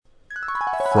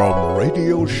from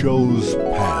radio shows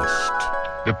past.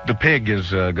 The pig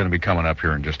is going to be coming up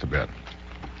here in just a bit.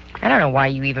 I don't know why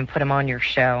you even put him on your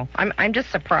show. I'm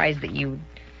just surprised that you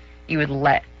would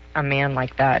let a man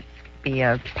like that be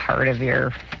a part of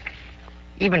your,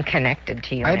 even connected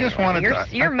to you. I just wanted to...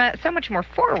 You're so much more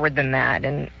forward than that,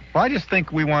 and... Well, I just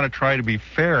think we want to try to be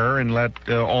fair and let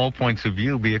all points of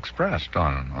view be expressed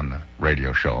on the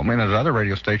radio show. I mean, there's other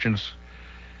radio stations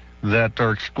that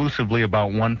are exclusively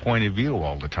about one point of view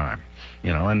all the time,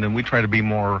 you know, and then we try to be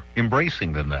more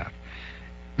embracing than that.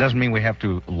 Doesn't mean we have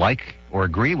to like or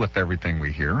agree with everything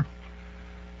we hear.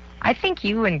 I think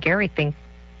you and Gary think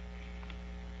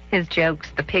his jokes,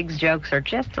 the pig's jokes, are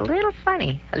just a little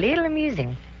funny, a little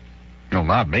amusing. No,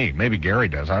 not me. Maybe Gary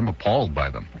does. I'm appalled by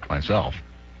them myself.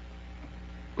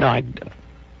 No, I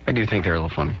do think they're a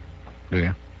little funny. Do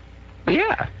you?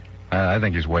 Yeah. I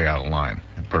think he's way out of line,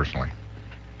 personally.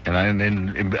 And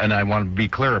I want to be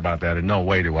clear about that. In no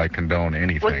way do I condone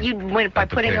anything. Well, by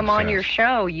putting him on your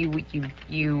show, you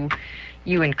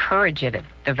encourage it at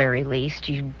the very least.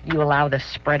 You allow the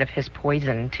spread of his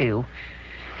poison to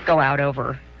go out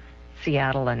over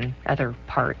Seattle and other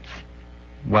parts.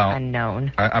 Well,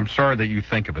 unknown. I'm sorry that you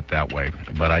think of it that way,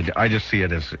 but I just see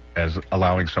it as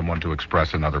allowing someone to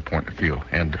express another point of view.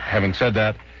 And having said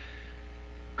that,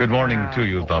 good morning to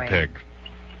you, the pig.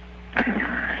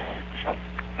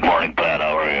 Morning, Pat.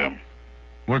 How are you?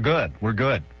 We're good.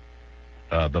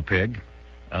 The pig.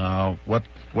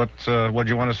 What'd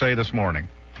you want to say this morning?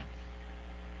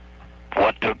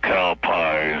 What do cow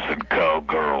pies and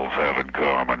cowgirls have in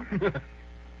common?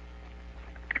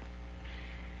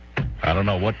 I don't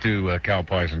know. What do cow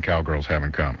pies and cowgirls have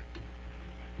in common?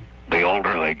 The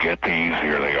older they get, the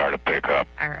easier they are to pick up.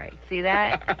 All right. See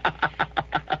that?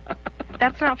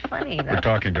 That's not funny, though. We're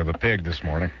talking to the pig this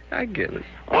morning. I get it.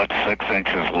 What's 6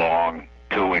 inches long,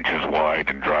 2 inches wide,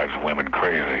 and drives women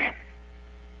crazy?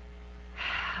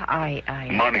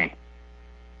 Money.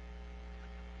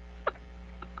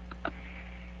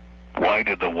 Why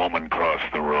did the woman cross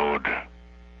the road?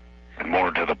 And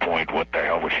more to the point, what the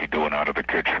hell was she doing out of the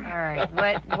kitchen? All right.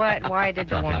 Why did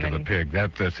the woman... Talking to the pig.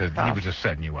 He was just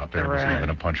setting you up. There wasn't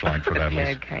even a punchline for that.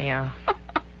 Pig, yeah.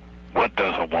 What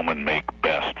does a woman make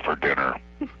best for dinner?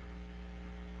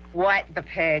 What, the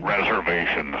pig?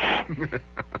 Reservations. You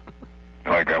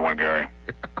like that one, Gary?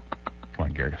 Come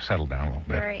on, Gary, settle down a little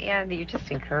bit. All right, yeah, you're just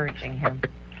encouraging him.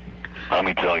 Let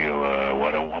me tell you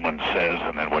what a woman says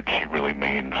and then what she really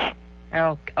means.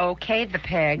 Oh, okay, the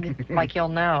pig, like you'll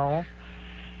know.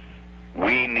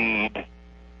 We need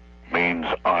means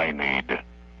I need,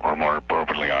 or more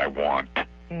appropriately, I want.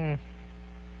 Mm.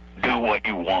 Do what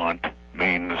you want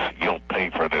means you'll pay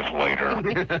for this later.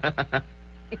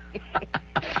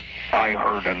 I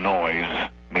heard a noise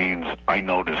means I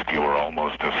noticed you were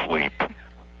almost asleep.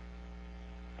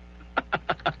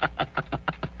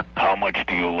 How much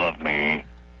do you love me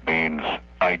means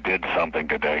I did something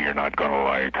today you're not going to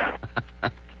like.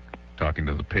 Talking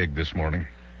to the pig this morning.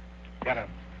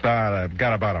 I've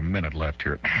got about a minute left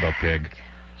here, the pig.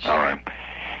 All right.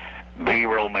 Be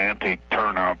romantic,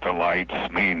 turn out the lights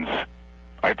means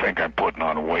I think I'm putting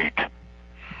on weight.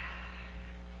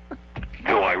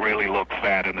 Do I really look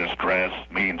fat in this dress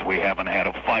means we haven't had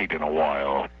a fight in a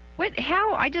while.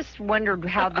 How? I just wondered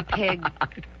how the pig...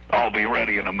 I'll be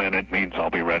ready in a minute means I'll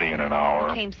be ready in an hour.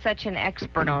 Became such an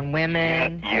expert on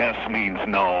women. Yes means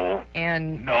no.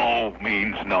 And... No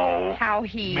means no. How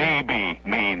he... Maybe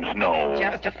means no.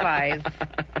 Justifies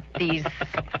these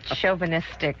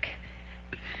chauvinistic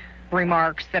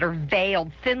remarks that are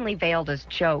veiled, thinly veiled as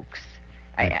jokes.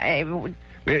 One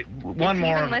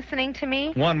more. Even listening to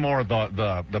me? One more,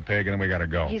 the pig, and then we got to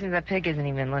go. The pig isn't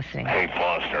even listening. Hey,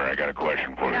 Foster, I got a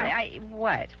question for you.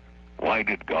 What? Why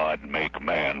did God make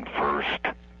man first?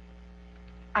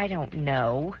 I don't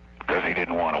know. Because he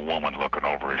didn't want a woman looking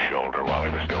over his shoulder while he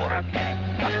was doing it. Okay.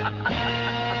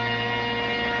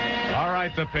 All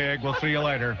right, the pig. We'll see you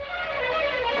later.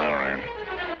 All right.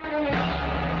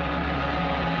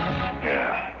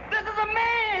 Yeah. This is a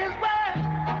man's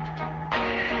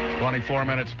world. 24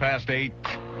 minutes past 8.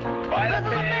 Bye, the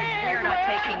pig. You're not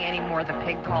taking any more the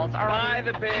pig calls, are we? Bye,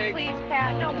 the pig. Please,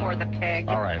 Pat, no more the pig.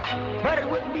 All right. But it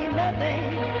would be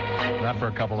nothing. Not for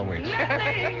a couple of weeks.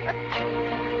 Nothing.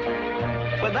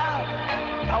 Without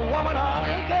a woman on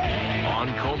the game.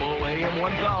 On Como AM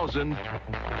 1000,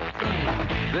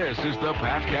 this is the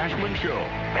Pat Cashman Show.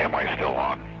 Am I still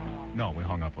on? No, we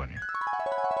hung up on you.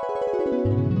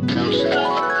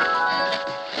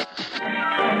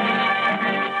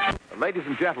 Ladies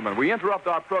and gentlemen, we interrupt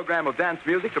our program of dance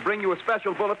music to bring you a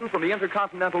special bulletin from the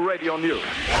Intercontinental Radio News.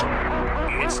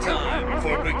 It's time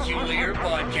for Peculiar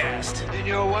Podcast. In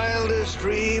your wildest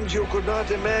dreams, you could not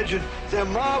imagine the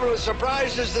marvelous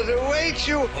surprises that await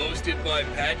you. Hosted by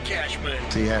Pat Cashman.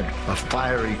 He had a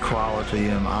fiery quality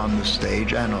on the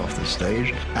stage and off the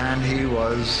stage, and he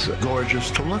was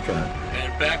gorgeous to look at.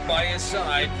 And back by his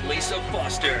side, Lisa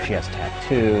Foster. She has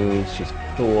tattoos, she's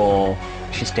cool,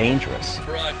 she's dangerous.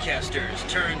 Broadcasters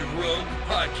turned rogue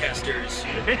podcasters.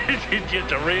 It's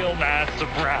just a real nice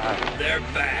surprise. They're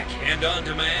back and on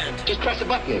demand. Just press a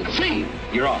button. See,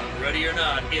 you're on. Ready or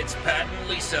not, it's Pat and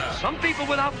Lisa. Some people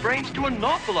without brains do an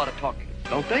awful lot of talking,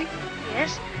 don't they?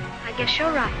 Yes, I guess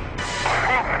you're right.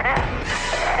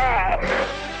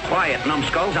 Quiet,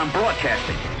 numbskulls, I'm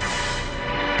broadcasting.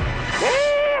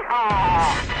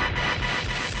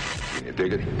 Can you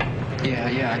dig it?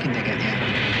 Yeah, I can dig it,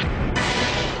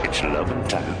 yeah. It's loving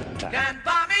time. Can't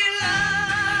buy me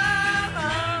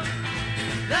love,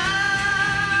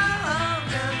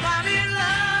 can't buy me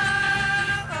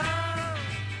love.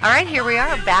 All right, here we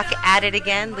are, back at it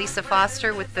again. Lisa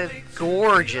Foster with the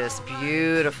gorgeous,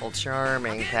 beautiful,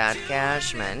 charming Pat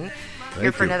Cashman.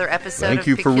 Here for another episode of Thank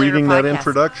you for Peculiar reading that Podcast.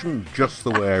 introduction just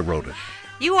the way I wrote it.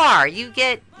 You are. You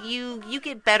get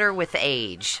better with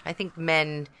age. I think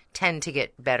men tend to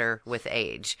get better with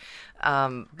age.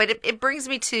 But it brings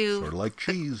me to Sort of like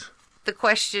cheese. the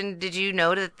question, did you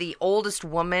know that the oldest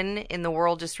woman in the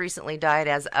world just recently died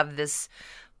as of this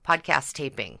podcast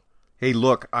taping? Hey,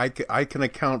 look, I can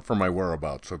account for my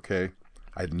whereabouts, okay?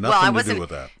 I had nothing to do with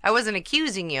that. I wasn't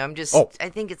accusing you. I'm just. Oh. I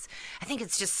think it's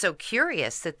just so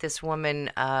curious that this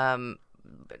woman. I'm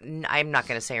not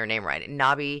going to say her name right.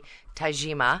 Nabi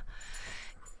Tajima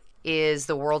is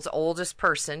the world's oldest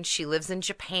person. She lives in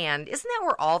Japan. Isn't that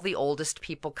where all the oldest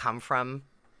people come from?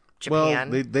 Japan.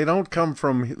 Well, they don't come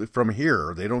from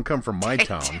here. They don't come from my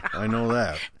town. I know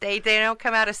that. They don't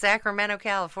come out of Sacramento,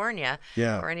 California,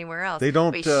 or anywhere else. They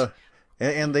don't.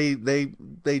 And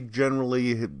they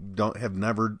generally have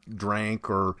never drank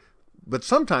but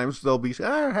sometimes they'll be,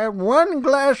 I have one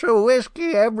glass of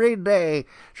whiskey every day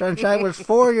since I was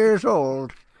 4 years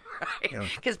old.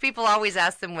 Because people always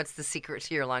ask them what's the secret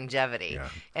to your longevity. Yeah.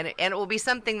 And it will be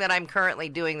something that I'm currently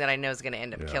doing that I know is going to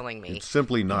end up killing me. It's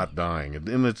simply not dying.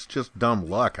 And it's just dumb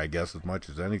luck, I guess, as much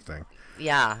as anything.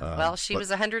 Yeah. Well, she was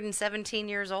 117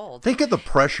 years old. Think of the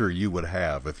pressure you would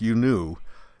have if you knew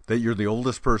that you're the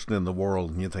oldest person in the world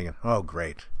and you're thinking, oh,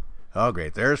 great,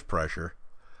 there's pressure.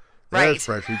 There's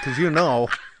pressure, because I know.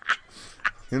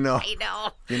 I know.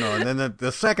 And then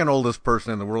the second oldest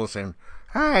person in the world is saying,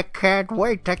 I can't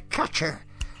wait to catch her.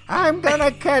 I'm going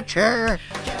to catch her.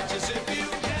 Catch us if you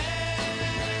can.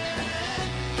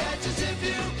 Catch us if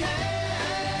you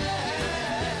can.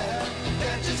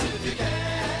 Catch us if you can.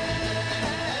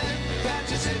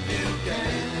 Catch us if you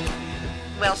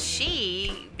can. Well,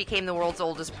 she became the world's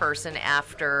oldest person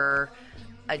after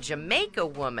a Jamaica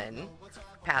woman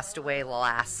passed away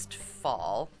last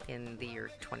fall in the year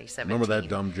 2017. Remember that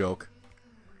dumb joke?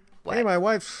 What? Hey, my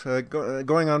wife's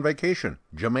going on vacation.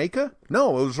 Jamaica?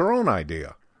 No, it was her own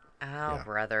idea. Oh,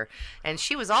 brother. And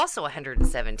she was also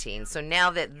 117. So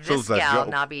now that this gal,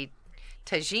 Nabi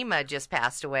Tajima, just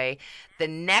passed away, the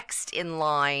next in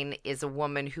line is a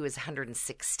woman who is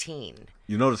 116.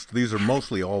 You notice these are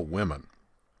mostly all women.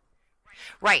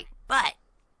 Right, but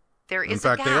there is a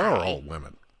guy. In fact, they are all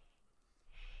women.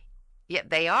 Yeah,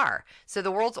 they are. So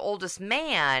the world's oldest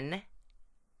man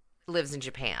lives in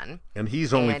Japan. And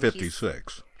he's only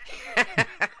 56.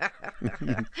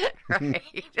 Right.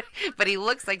 But he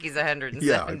looks like he's 117.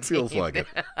 Yeah, it feels like it.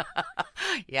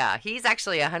 Yeah, he's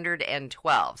actually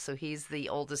 112. So he's the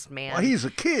oldest man. Well, he's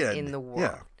a kid in the world.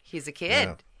 Yeah. He's a kid.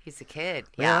 Yeah. He's a kid.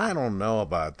 Yeah, I don't know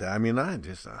about that. I mean, I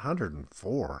just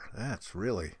 104. That's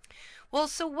really. Well,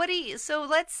 so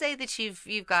let's say that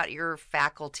you've got your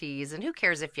faculties, and who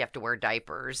cares if you have to wear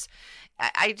diapers?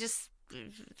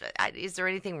 Is there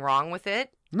anything wrong with it?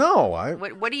 No,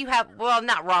 What do you have? Well,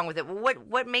 not wrong with it.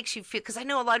 What makes you feel? Because I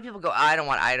know a lot of people go, I don't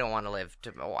want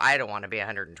to be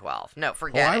 112. No,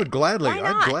 forget it. I'd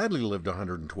gladly live to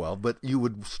 112, but you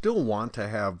would still want to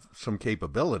have some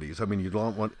capabilities. I mean, you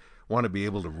don't want to be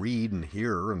able to read and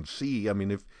hear and see. I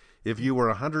mean, if you were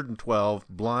 112,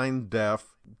 blind,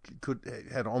 deaf,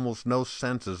 had almost no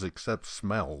senses except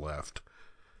smell left,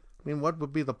 I mean, what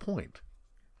would be the point?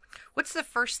 What's the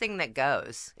first thing that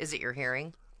goes? Is it your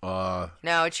hearing? No,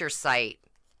 it's your sight.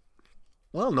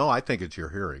 Well, no, I think it's your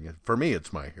hearing. For me,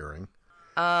 it's my hearing.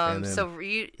 You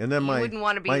wouldn't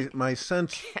want to be my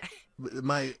sense.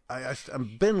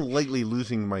 I've been lately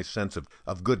losing my sense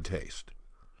of good taste.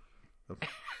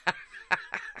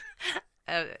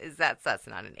 That's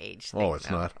not an age thing. Oh,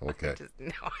 it's not? Okay.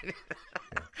 No.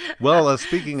 Well,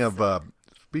 speaking of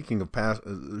speaking of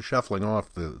shuffling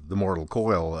off the mortal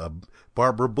coil,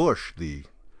 Barbara Bush, the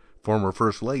former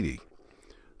First Lady,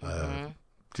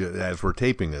 as we're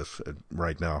taping this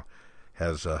right now,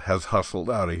 has hustled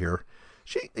out of here.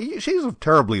 She's a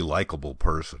terribly likable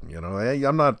person, you know.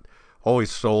 I'm not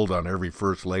always sold on every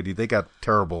First Lady. They got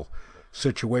terrible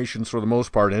situations for the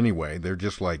most part anyway. They're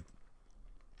just like,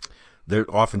 they're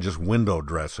often just window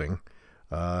dressing,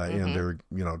 and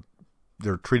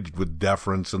they're treated with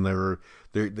deference, and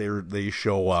they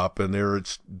show up, and they're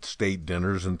at state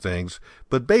dinners and things.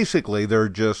 But basically, they're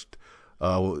just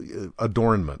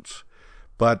adornments.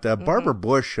 But Barbara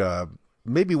Bush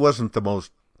maybe wasn't the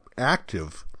most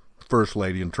active First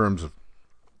Lady in terms of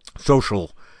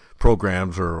social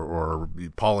programs or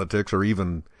politics, or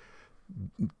even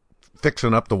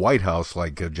fixing up the White House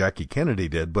like Jackie Kennedy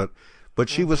did. But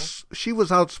she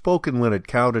was outspoken when it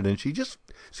counted, and she just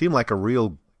seemed like a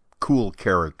real cool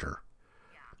character.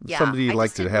 Yeah, somebody you'd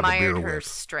like to have a beer admired her with.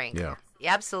 strength. Yeah.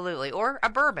 Absolutely, or a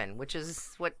bourbon, which is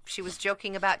what she was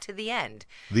joking about to the end.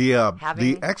 The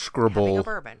having execrable a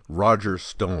bourbon. Roger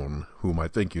Stone, whom I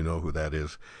think you know who that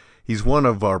is, he's one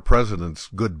of our president's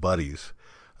good buddies.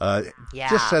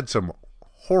 Just said some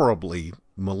horribly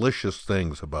malicious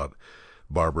things about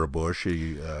Barbara Bush.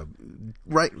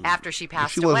 Right after she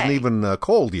passed away. She wasn't even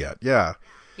cold yet. Yeah.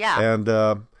 Yeah. And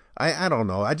I don't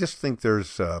know. I just think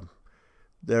there's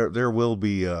there will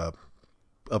be a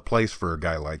place for a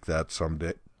guy like that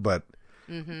someday. But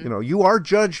you know, you are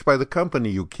judged by the company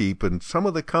you keep, and some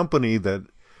of the company that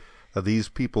these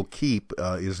people keep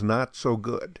is not so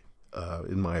good,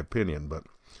 in my opinion. But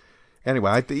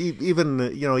anyway,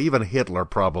 even Hitler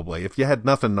probably. If you had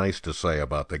nothing nice to say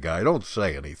about the guy, don't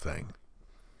say anything.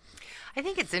 I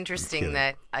think it's interesting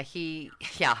that he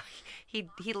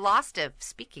lost a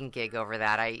speaking gig over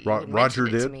that. Roger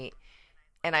did. To me,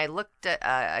 and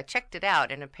I checked it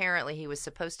out, and apparently he was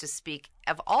supposed to speak,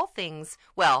 of all things.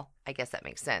 Well, I guess that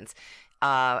makes sense.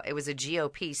 It was a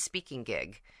GOP speaking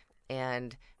gig,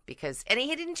 and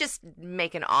he didn't just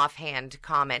make an offhand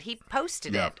comment. He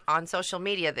posted it on social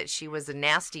media that she was a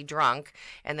nasty drunk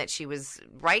and that she was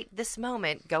right this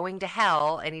moment going to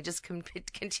hell, and he just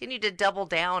continued to double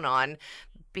down on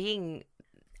being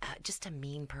just a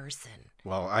mean person.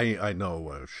 Well, I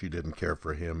know she didn't care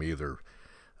for him either,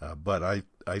 but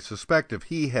I suspect if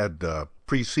he had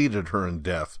preceded her in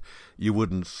death, you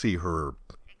wouldn't see her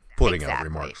putting out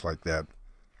remarks like that.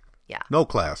 Yeah. No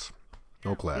class.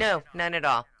 No class. No, none at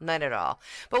all. None at all.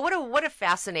 But what a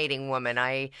fascinating woman.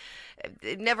 I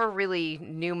never really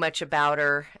knew much about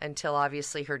her until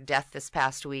obviously her death this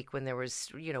past week, when there was,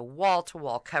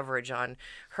 wall-to-wall coverage on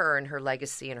her and her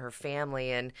legacy and her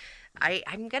family. And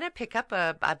I'm going to pick up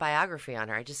a biography on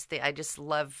her. I just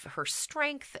love her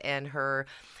strength and her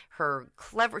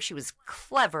clever. She was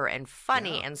clever and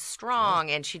funny and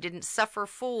strong, and she didn't suffer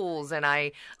fools, and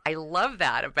I love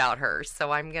that about her.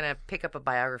 So I'm gonna pick up a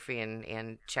biography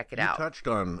and check it out. You touched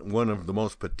on one of the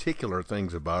most particular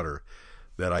things about her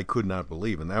that I could not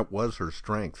believe, and that was her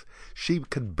strength. She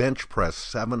could bench press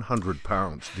 700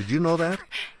 pounds. Did you know that?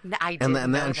 I didn't know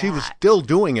that. And she was still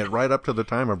doing it right up to the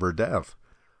time of her death.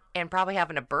 And probably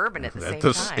having a bourbon at the same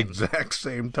time. At the exact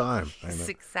same time.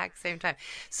 Exact same time.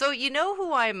 So you know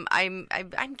who I'm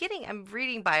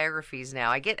reading biographies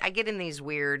now. I get in these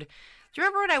weird. Do you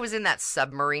remember when I was in that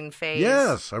submarine phase?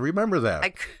 Yes, I remember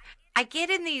that. I get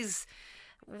in these.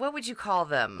 What would you call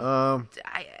them?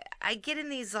 I get in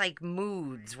these like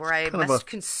moods where I must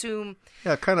consume.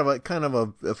 Yeah, kind of a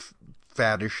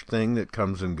faddish thing that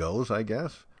comes and goes, I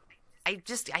guess. I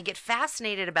get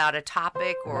fascinated about a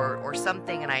topic or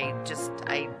something, and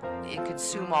I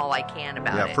consume all I can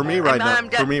about it. Yeah, for me right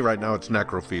now, it's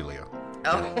necrophilia.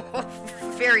 Oh,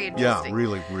 very interesting. Yeah,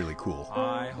 really, really cool.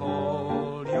 I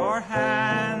hold your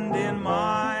hand in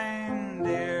mine,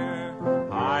 dear.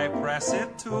 I press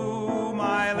it to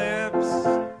my lips.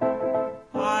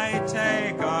 I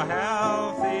take a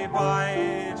healthy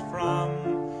bite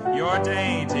from your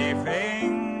dainty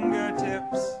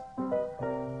fingertips.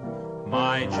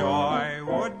 My joy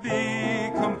would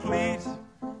be complete,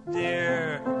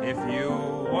 dear, if you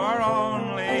were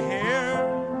only here.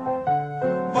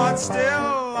 But still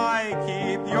I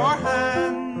keep your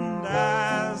hand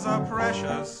as a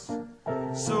precious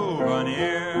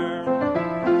souvenir.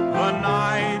 The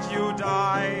night you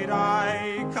died,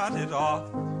 I cut it off.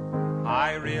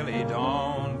 I really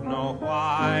don't know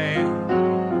why.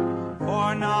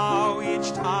 For now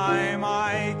each time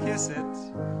I kiss it,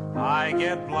 I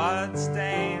get blood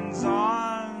stains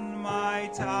on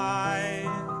my tie.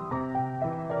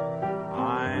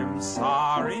 I'm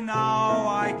sorry now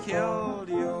I killed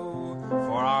you,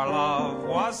 for our love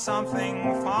was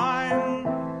something fine.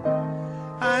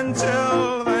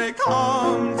 until they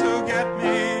come to get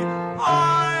me.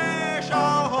 I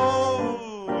shall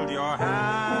hold your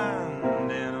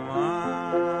hand in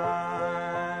mine.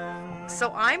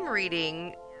 So I'm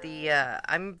reading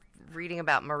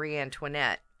about Marie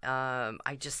Antoinette.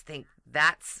 I just think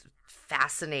that's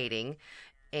fascinating,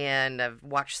 and I've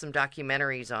watched some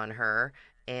documentaries on her,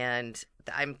 and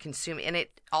I'm consuming. And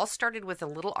it all started with a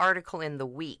little article in The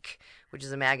Week, which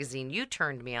is a magazine you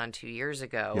turned me on 2 years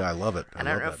ago. Yeah, I love it. And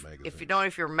I don't know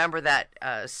if you remember that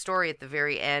story at the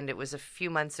very end. It was a few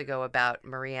months ago about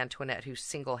Marie Antoinette, who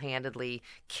single-handedly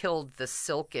killed the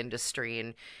silk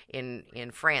industry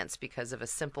in France because of a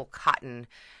simple cotton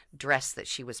dress that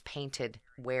she was painted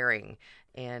wearing.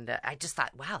 And I just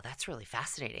thought, wow, that's really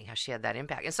fascinating how she had that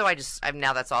impact. And so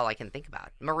now that's all I can think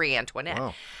about, Marie Antoinette.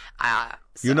 Wow.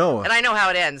 And I know how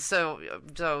it ends, so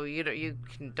don't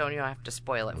have to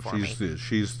spoil it for me.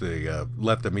 She's the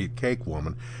let them eat cake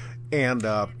woman, and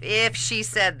if she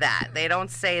said that, they don't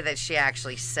say that she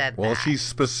actually said that. Well, she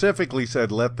specifically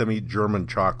said let them eat German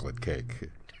chocolate cake.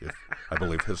 I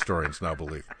believe historians now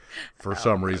believe, for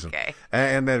some reason. Okay.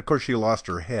 And then of course she lost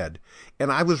her head.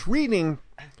 And I was reading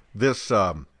this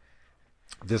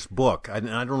this book. I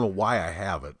don't know why I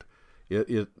have it.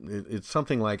 It's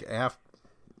something like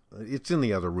it's in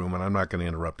the other room, and I'm not going to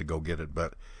interrupt to go get it.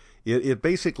 But it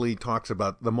basically talks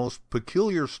about the most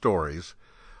peculiar stories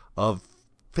of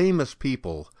famous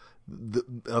people,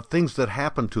 things that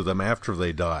happened to them after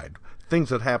they died, things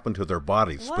that happened to their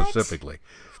bodies specifically.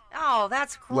 Oh,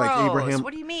 that's gross. Like Abraham,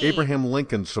 what do you mean? Abraham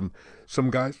Lincoln, some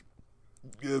guys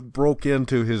broke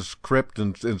into his crypt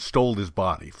and stole his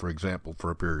body, for example, for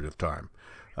a period of time.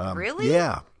 Really?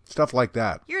 Yeah, stuff like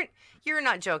that. You're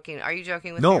not joking. Are you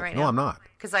joking with me right now? No, I'm not.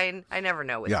 Because I never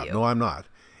know with you. Yeah, no, I'm not.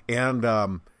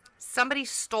 And somebody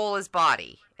stole his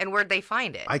body, and where'd they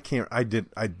find it? I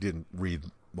didn't read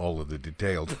all of the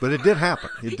details, but it did happen.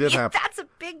 It did happen. That's a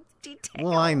big detail.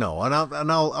 Well, I know, and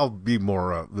I'll be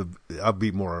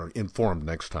more informed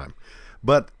next time.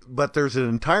 But there's an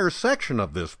entire section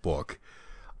of this book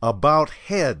about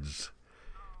heads.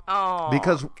 Oh,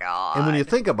 because, God. And when you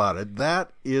think about it,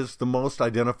 that is the most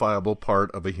identifiable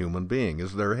part of a human being,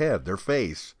 is their head, their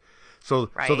face. So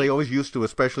they always used to,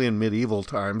 especially in medieval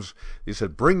times, they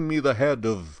said, "Bring me the head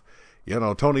of,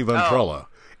 Tony Ventrella."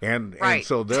 And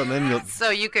so then you so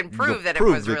you can prove that it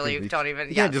was really Tony Ventrella.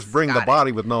 You can't just bring the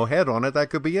body with no head on it. That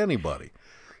could be anybody.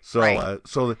 So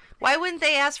why wouldn't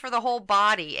they ask for the whole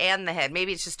body and the head?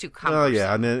 Maybe it's just too cumbersome. Oh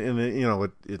yeah, and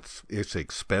it's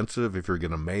expensive if you're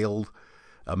going to mail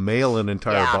an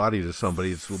entire body to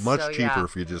somebody. It's much cheaper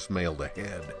if you just mail the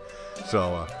head.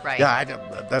 So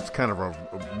that's kind of a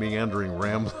meandering,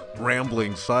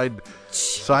 rambling side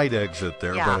exit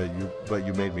there. Yeah. But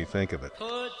you made me think of it.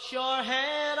 Put your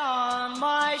head on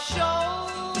my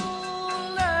shoulder.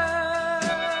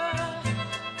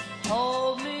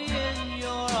 Hold me in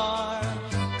your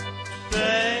arms,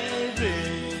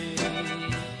 baby.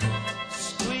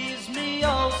 Squeeze me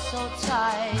oh so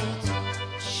tight.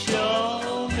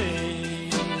 Show me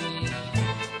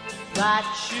that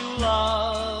you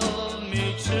love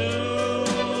me too.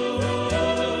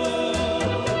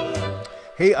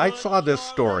 Hey, I saw this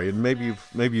story, and maybe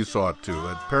you saw it too.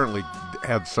 It apparently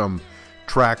had some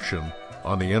traction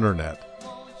on the internet,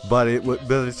 but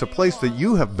it's a place that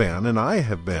you have been and I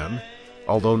have been,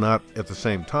 although not at the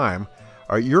same time.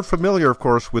 You're familiar, of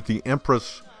course, with the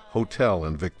Empress Hotel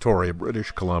in Victoria,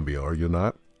 British Columbia, are you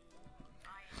not?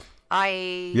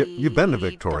 You've been to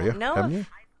Victoria, haven't you?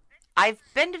 I've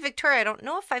been to Victoria. I don't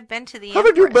know if I've been to the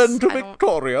Haven't Empress. you been to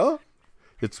Victoria?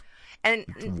 It's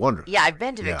wonderful. Yeah, I've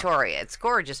been to Victoria. It's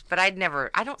gorgeous, but I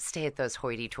don't stay at those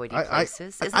hoity-toity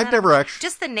places. I've never actually.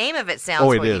 Just the name of it sounds.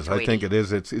 Oh, it is. I think it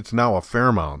is. It's now a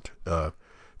Fairmont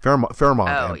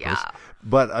Empress. Yeah.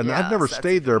 But I've never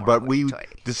stayed there. But we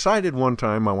decided one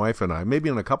time, my wife and I, maybe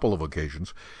on a couple of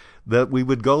occasions, that we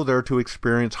would go there to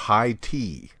experience high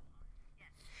tea.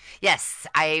 Yes,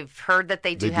 I've heard that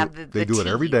they do have the They do it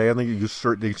every day, and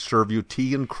they serve you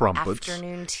tea and crumpets.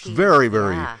 Afternoon tea. It's very,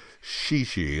 very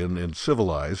shishi and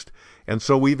civilized. And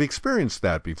so we've experienced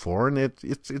that before, and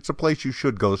it's a place you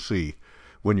should go see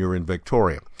when you're in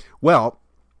Victoria. Well,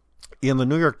 in the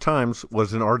New York Times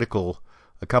was an article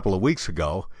a couple of weeks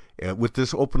ago with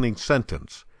this opening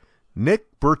sentence: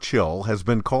 Nick Burchill has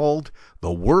been called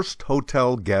the worst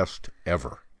hotel guest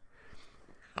ever.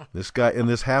 This guy, and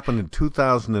this happened in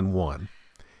 2001,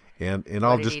 and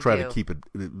I'll just try to keep it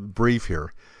brief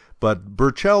here. But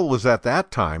Burchell was at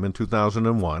that time, in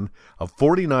 2001, a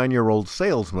 49-year-old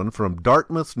salesman from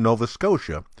Dartmouth, Nova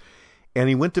Scotia, and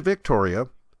he went to Victoria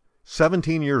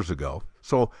 17 years ago.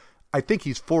 So I think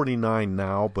he's 49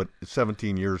 now, but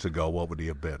 17 years ago, what would he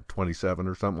have been? 27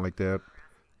 or something like that?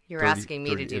 You're asking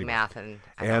me to do math, and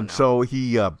I don't know. So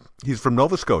he's from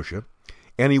Nova Scotia,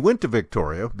 and he went to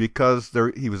Victoria because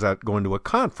he was going to a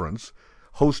conference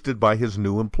hosted by his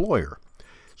new employer.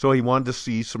 So he wanted to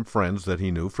see some friends that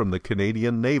he knew from the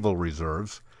Canadian Naval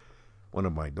Reserves. One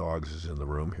of my dogs is in the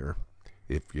room here.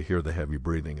 If you hear the heavy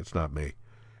breathing, it's not me.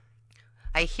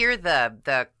 I hear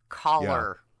the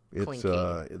collar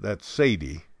clinking. That's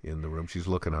Sadie in the room. She's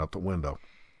looking out the window.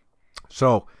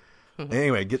 So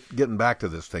anyway, getting back to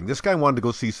this thing. This guy wanted to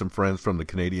go see some friends from the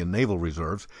Canadian Naval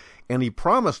Reserves, and he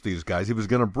promised these guys he was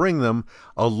going to bring them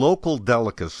a local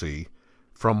delicacy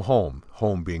from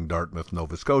home being Dartmouth,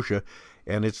 Nova Scotia,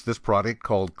 and it's this product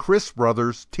called Chris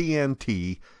Brothers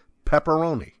TNT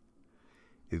Pepperoni.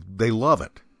 They love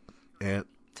it. And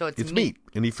so it's meat.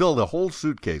 And he filled a whole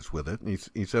suitcase with it, and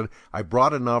he said, I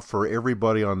brought enough for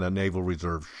everybody on the Naval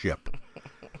Reserve ship.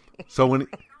 So when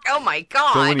oh my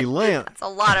God! So when he lands, that's a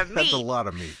lot of meat. That's a lot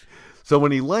of meat. So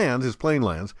when he lands, his plane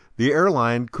lands, the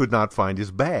airline could not find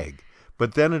his bag.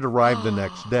 But then it arrived the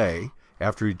next day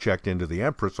after he checked into the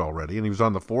Empress already, and he was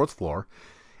on the 4th floor,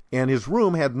 and his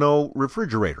room had no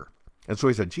refrigerator. And so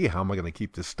he said, gee, how am I going to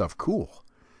keep this stuff cool?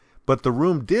 But the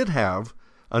room did have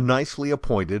a nicely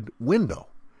appointed window,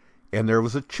 and there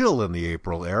was a chill in the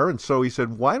April air, and so he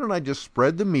said, why don't I just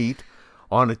spread the meat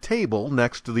on a table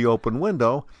next to the open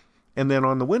window, and then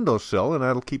on the windowsill, and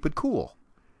that'll keep it cool.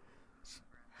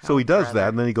 So he does that,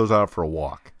 and then he goes out for a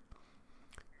walk.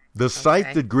 The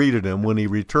sight that greeted him when he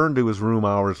returned to his room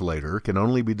hours later can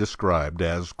only be described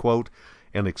as, quote,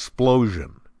 an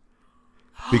explosion.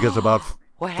 Because about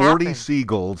 40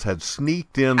 seagulls had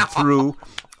sneaked in through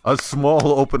a small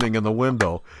opening in the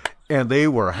window, and they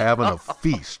were having a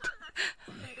feast.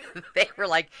 They were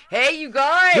like, hey, you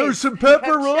guys. There's some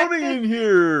pepperoni in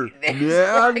here.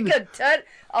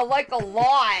 Like a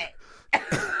lot.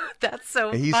 That's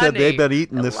so funny. He said they've been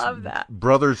eating this that.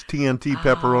 Brothers TNT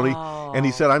pepperoni. And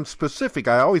he said, I'm specific.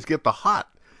 I always get the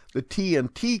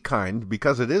TNT kind,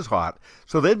 because it is hot.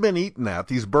 So they'd been eating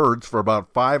these birds, for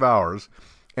about 5 hours.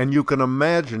 And you can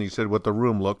imagine, he said, what the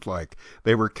room looked like.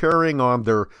 They were carrying on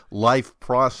their life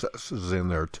processes in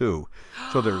there, too.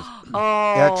 So there's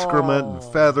excrement and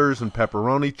feathers and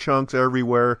pepperoni chunks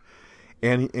everywhere.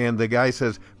 And the guy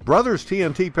says, Brothers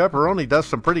TNT Pepperoni does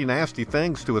some pretty nasty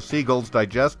things to a seagull's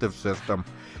digestive system.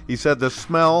 He said the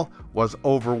smell was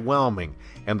overwhelming.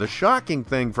 And the shocking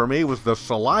thing for me was the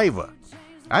saliva.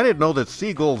 I didn't know that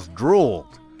seagulls drooled.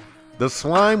 The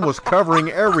slime was covering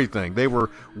everything. They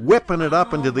were whipping it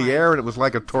up into the air, and it was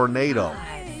like a tornado.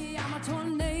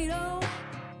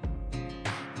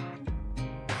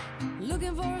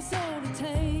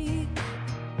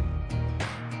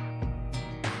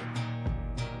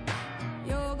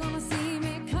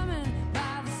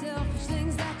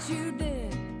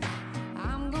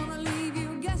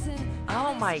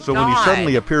 So when he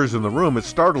suddenly appears in the room, it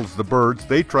startles the birds.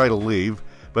 They try to leave,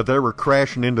 but they were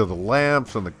crashing into the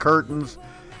lamps and the curtains.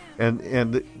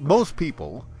 And most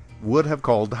people would have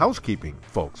called housekeeping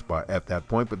folks at that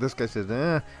point, but this guy says,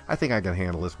 I think I can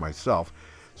handle this myself.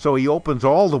 So he opens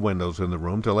all the windows in the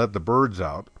room to let the birds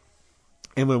out.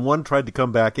 And when one tried to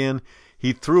come back in,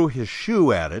 he threw his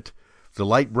shoe at it, the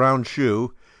light brown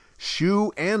shoe.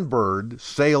 Shoe and bird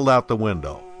sailed out the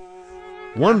window.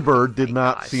 One bird did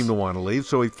not seem to want to leave,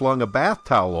 so he flung a bath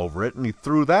towel over it, and he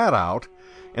threw that out.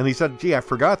 And he said, gee, I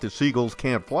forgot that seagulls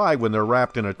can't fly when they're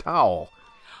wrapped in a towel.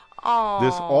 Aww.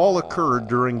 This all occurred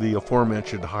during the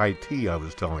aforementioned high tea I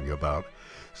was telling you about.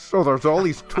 So there's all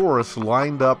these tourists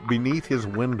lined up beneath his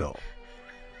window.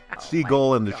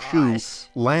 Seagull and the shoe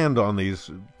land on these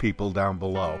people down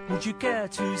below. Would you care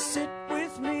to sit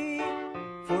with me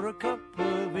for a cup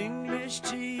of English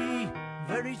tea?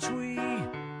 Very twee,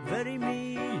 very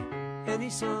me, any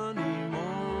sunny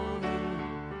morning.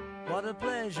 What a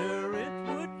pleasure it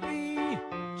would be,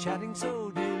 chatting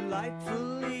so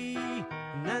delightfully.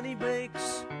 Nanny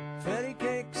bakes fairy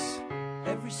cakes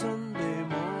every Sunday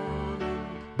morning.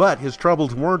 But his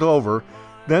troubles weren't over.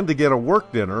 Then to get a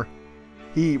work dinner,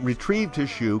 he retrieved his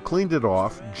shoe, cleaned it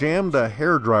off, jammed a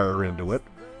hairdryer into it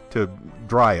to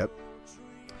dry it.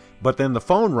 But then the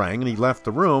phone rang and he left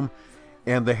the room,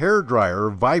 and the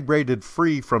hairdryer vibrated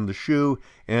free from the shoe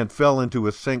and fell into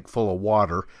a sink full of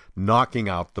water, knocking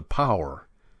out the power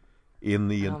in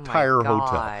the entire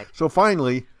hotel. So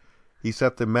finally, he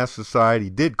set the mess aside. He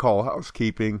did call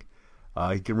housekeeping.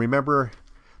 He can remember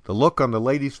the look on the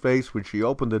lady's face when she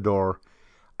opened the door.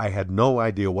 I had no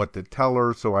idea what to tell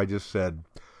her, so I just said,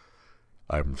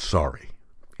 I'm sorry.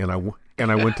 And I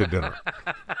went to dinner.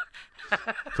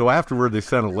 So afterward, they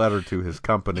sent a letter to his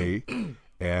company,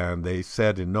 And they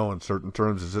said in no uncertain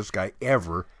terms, is this guy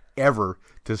ever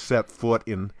to set foot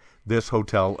in this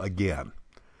hotel again?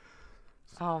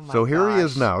 Oh my So here gosh. he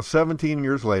is now, 17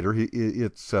 years later.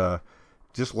 It's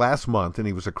just last month, and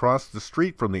he was across the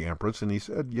street from the Empress, and he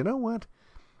said, you know what?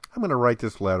 I'm going to write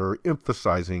this letter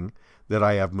emphasizing that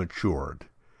I have matured.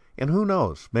 And who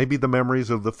knows? Maybe the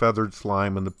memories of the feathered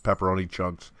slime and the pepperoni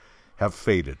chunks have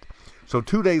faded. So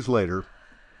 2 days later,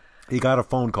 he got a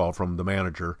phone call from the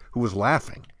manager who was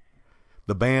laughing.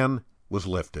 The ban was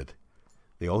lifted.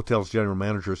 The hotel's general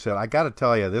manager said, I got to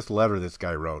tell you, this letter this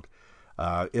guy wrote,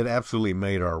 it absolutely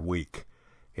made our week.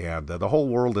 And the whole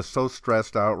world is so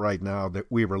stressed out right now that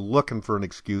we were looking for an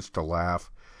excuse to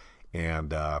laugh.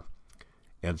 And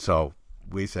so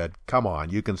we said, come on,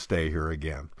 you can stay here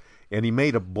again. And he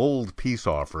made a bold peace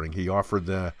offering. He offered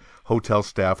the hotel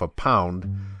staff a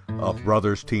pound of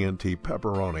Brothers TNT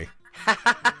pepperoni.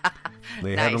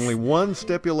 They had only one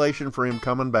stipulation for him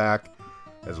coming back.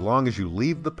 As long as you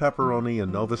leave the pepperoni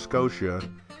in Nova Scotia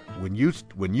when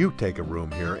you take a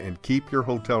room here, and keep your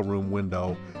hotel room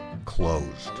window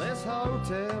closed. This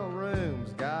hotel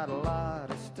room's got a lot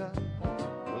of stuff.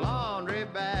 Laundry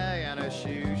bag and a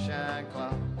shoe shine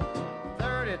clock.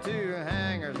 32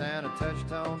 hangers and a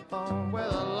touch-tone phone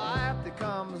with a light that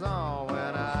comes on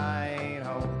when I ain't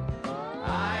home.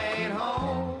 I ain't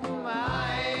home,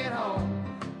 I ain't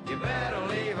home. You better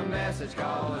leave a message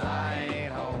 'cause I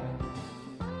ain't home.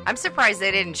 I'm surprised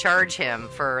they didn't charge him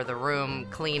for the room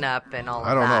cleanup and all of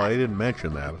that. I don't know. They didn't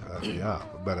mention that. Yeah,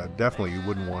 but definitely you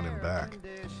wouldn't want him back.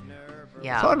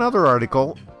 Yeah. Saw another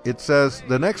article. It says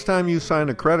the next time you sign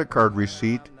a credit card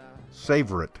receipt,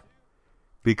 savor it.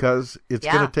 Because it's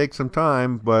going to take some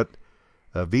time, but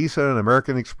Visa and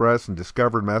American Express and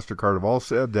Discover and MasterCard have all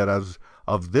said that as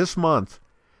of this month,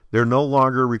 they're no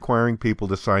longer requiring people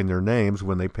to sign their names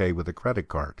when they pay with a credit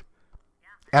card.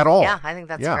 At all. Yeah, I think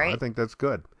that's great. Yeah, I think that's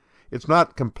good. It's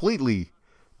not completely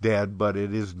dead, but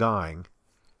it is dying.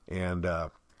 And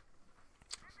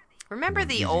remember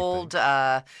the old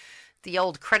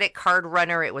credit card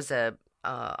runner? It was a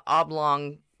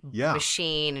oblong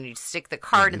machine, and you'd stick the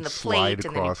card in the plate,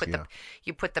 and then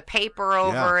you put the paper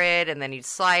over it, and then you'd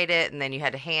slide it, and then you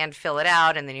had to hand fill it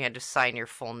out, and then you had to sign your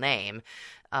full name.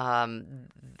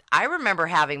 I remember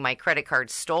having my credit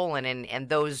card stolen, and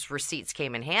those receipts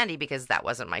came in handy because that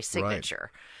wasn't my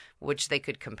signature, which they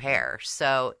could compare.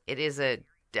 So it is a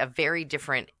very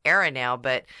different era now,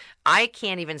 but I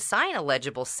can't even sign a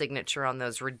legible signature on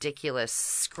those ridiculous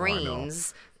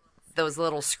screens. Those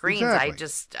little screens. Exactly.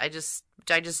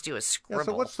 I just do a scribble. Yeah,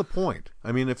 so what's the point?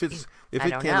 I mean, if it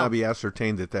cannot be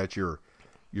ascertained that that's your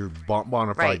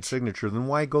bona fide signature, then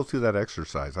why go through that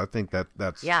exercise? I think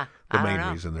that's the main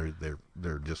reason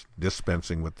they're just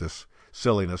dispensing with this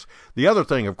silliness. The other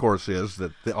thing, of course, is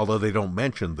that although they don't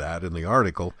mention that in the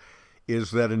article,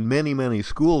 is that in many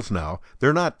schools now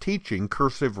they're not teaching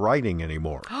cursive writing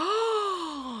anymore.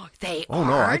 They aren't?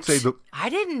 No, I'd say I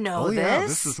didn't know this. Yeah,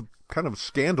 this is kind of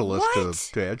scandalous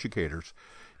to educators.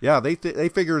 Yeah, they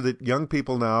figure that young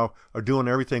people now are doing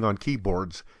everything on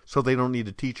keyboards, so they don't need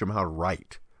to teach them how to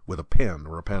write with a pen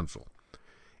or a pencil.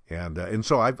 And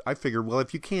so I figured, well,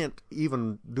 if you can't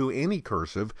even do any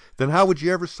cursive, then how would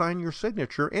you ever sign your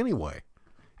signature anyway?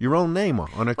 Your own name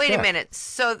on a check. Wait a minute.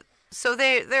 So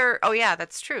they're oh yeah,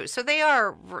 that's true. So they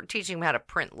are teaching them how to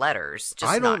print letters.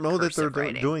 Just I don't know that they're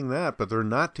writing. doing that, but they're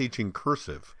not teaching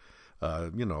cursive.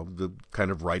 The kind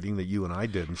of writing that you and I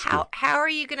did in school. How are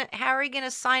you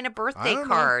gonna sign a birthday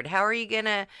card? How are you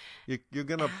gonna? You're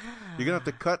gonna have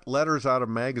to cut letters out of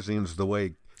magazines the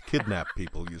way kidnapped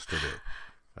people used to do,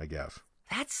 I guess.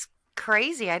 That's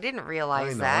crazy. I didn't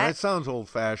realize that. that. It sounds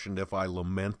old-fashioned if I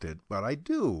lament it, but I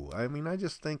do. I mean, I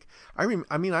just think I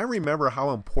remember how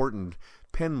important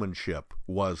penmanship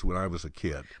was when I was a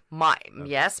kid. My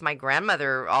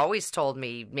grandmother always told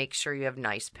me, make sure you have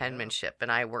nice penmanship,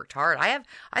 and I worked hard.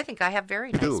 I think I have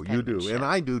very nice penmanship. You do, and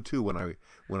I do too when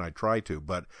I try to,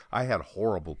 but I had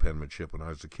horrible penmanship when I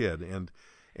was a kid, and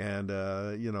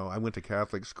I went to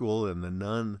Catholic school, and the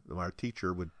nun, our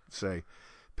teacher, would say,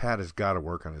 Pat has got to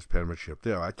work on his penmanship.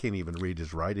 I can't even read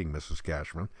his writing, Mrs.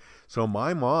 Cashman. So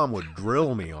my mom would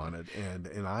drill me on it,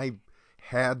 and I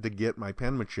had to get my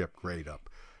penmanship grade up.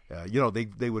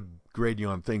 They would grade you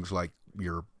on things like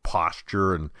your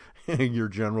posture and your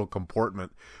general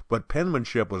comportment, but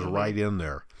penmanship was right in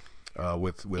there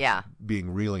with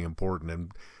being really important.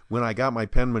 And when I got my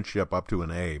penmanship up to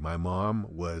an A, my mom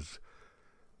was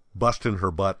busting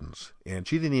her buttons, and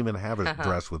she didn't even have a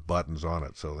dress with buttons on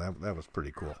it, so that was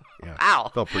pretty cool. Yeah,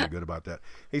 wow. Felt pretty good about that.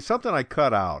 Hey, something I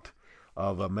cut out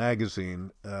of a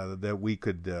magazine that we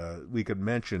could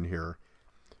mention here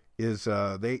is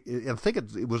I think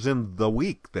it was in The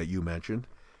Week that you mentioned,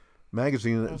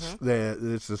 magazine.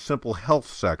 It's a simple health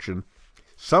section.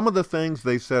 Some of the things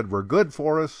they said were good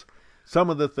for us, some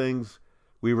of the things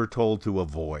we were told to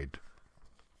avoid.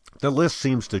 The list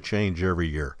seems to change every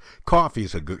year.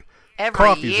 Coffee's a good...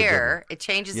 Every year. It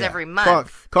changes every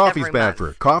month. Coffee's bad for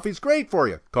you. Coffee's great for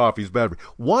you. Coffee's bad for you.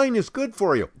 Wine is good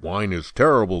for you. Wine is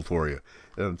terrible for you.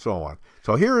 And so on.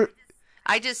 So here...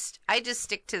 I just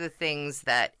stick to the things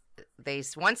that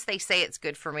once they say it's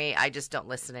good for me, I just don't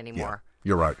listen anymore. Yeah,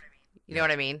 you're right. You know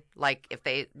what I mean? Like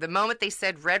the moment they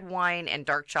said red wine and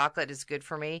dark chocolate is good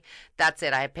for me, that's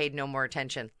it. I paid no more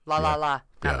attention. Not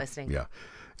listening. Yeah.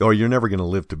 Or you're never going to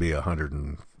live to be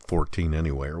 114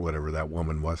 anyway, or whatever that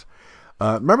woman was.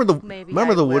 Remember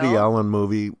the Woody Allen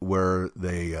movie where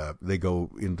they go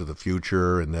into the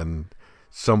future and then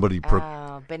somebody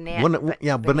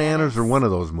Bananas or one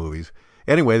of those movies.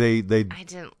 Anyway, I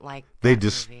didn't like they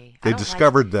movie. They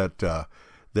discovered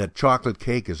that chocolate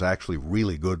cake is actually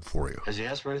really good for you. Has he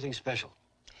asked for anything special?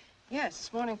 Yes,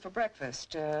 this morning for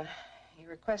breakfast. He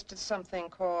requested something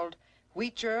called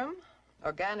wheat germ,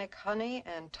 organic honey,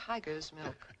 and tiger's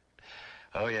milk.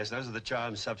 Oh, yes, those are the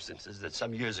charmed substances that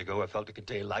some years ago were felt to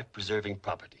contain life-preserving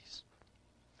properties.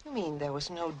 You mean there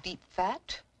was no deep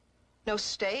fat? No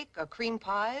steak or cream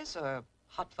pies or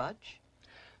hot fudge?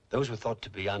 Those were thought to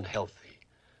be unhealthy.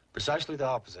 Precisely the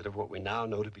opposite of what we now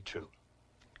know to be true.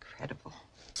 Incredible.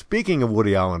 Speaking of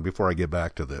Woody Allen, before I get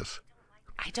back to this.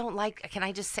 Can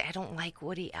I just say I don't like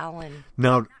Woody Allen?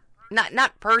 Now,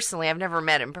 Not personally. I've never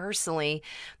met him personally,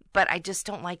 but I just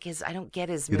don't like I don't get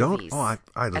his movies. You don't? Oh,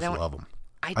 I just love him.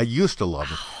 I used to love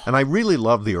him. And I really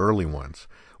love the early ones.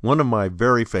 One of my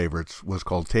very favorites was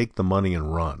called Take the Money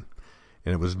and Run.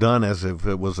 And it was done as if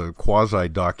it was a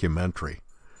quasi-documentary.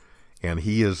 And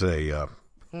he is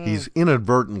he's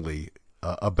inadvertently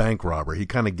a bank robber. He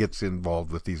kind of gets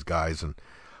involved with these guys, and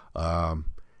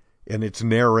it's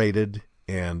narrated,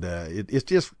 and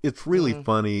it's really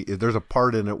funny. There's a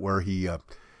part in it where he,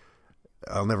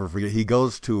 I'll never forget, he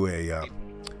goes to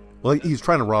he's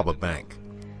trying to rob a bank.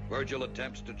 Virgil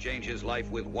attempts to change his life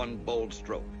with one bold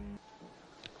stroke.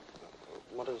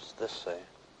 What does this say?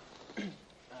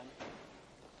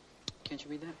 Can't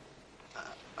you read that?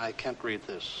 I can't read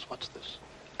this. What's this?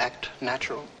 Act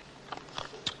natural?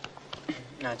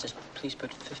 No, it says, please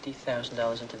put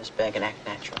 $50,000 into this bag and act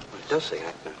natural. It does say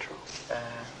act natural.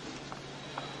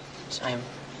 So I am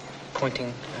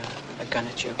pointing a gun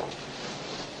at you.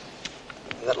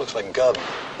 That looks like gub.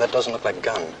 That doesn't look like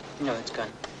gun. No, that's gun.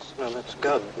 No, that's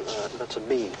gub. That's a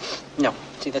B. No,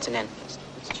 see, that's an N.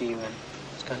 It's G-U-N.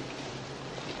 It's gun.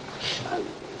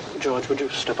 George, would you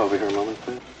step over here a moment,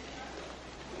 please?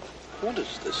 What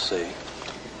does this say?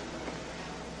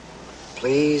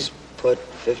 Please put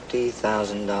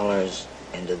 $50,000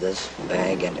 into this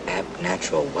bag and act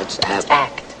natural. What's act?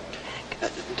 Act.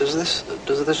 Does this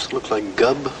look like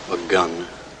gub or gun?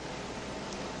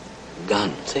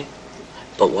 Gun. See?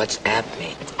 But what's apt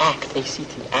mean? It's act.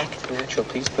 A-C-T. Act natural.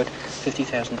 Please put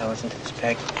 $50,000 into this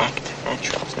bag. Act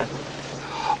natural. It's not...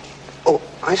 Oh,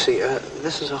 I see.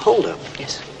 This is a holdup.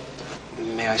 Yes.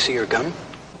 May I see your gun?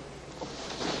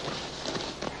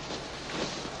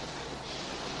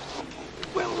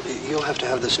 Well, you'll have to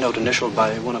have this note initialed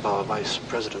by one of our vice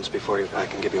presidents before I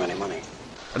can give you any money.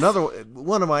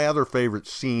 One of my other favorite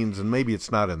scenes, and maybe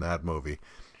it's not in that movie,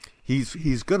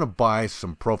 he's going to buy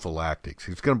some prophylactics.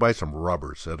 He's going to buy some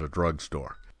rubbers at a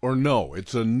drugstore. Or no,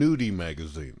 it's a nudie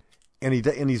magazine. And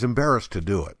he's embarrassed to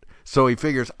do it. So he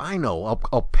figures, I know,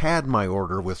 I'll pad my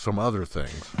order with some other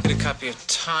things. Get a copy of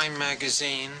Time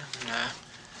magazine.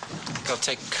 I'll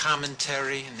take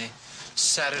commentary in the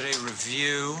Saturday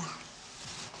Review.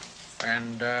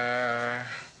 And,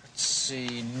 let's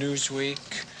see,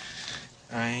 Newsweek.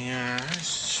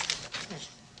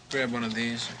 Grab one of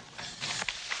these.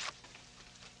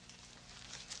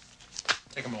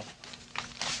 Take them all.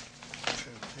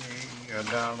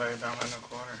 Down there, down in the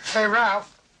corner. Hey,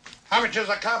 Ralph, how much is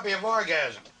a copy of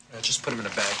Orgasm? Just put them in a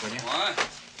bag, will you? What?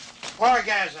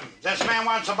 Orgasm. This man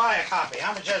wants to buy a copy.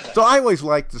 How much is it? So I always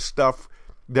liked the stuff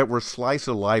that were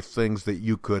slice-of-life things that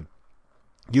you could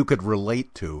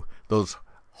relate to, those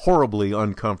horribly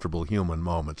uncomfortable human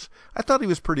moments. I thought he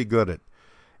was pretty good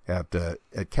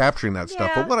at capturing that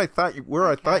stuff. But I thought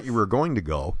you were going to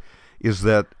go is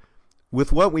that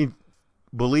with what we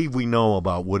believe we know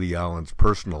about Woody Allen's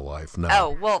personal life now.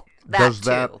 Oh, well,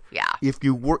 If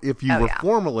you were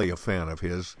formerly a fan of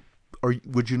his, or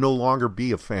would you no longer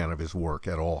be a fan of his work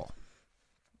at all?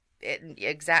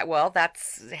 Well,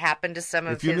 that's happened to some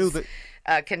of If you his knew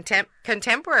that,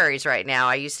 contemporaries right now.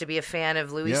 I used to be a fan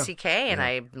of Louis C.K., and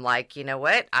I'm like, you know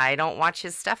what? I don't watch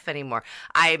his stuff anymore.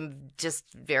 I'm just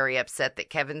very upset that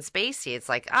Kevin Spacey, it's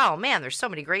like, oh man, there's so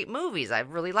many great movies. I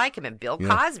really like him. And Bill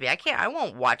Cosby. I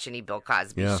won't watch any Bill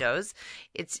Cosby shows.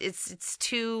 It's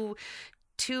too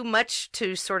much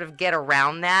to sort of get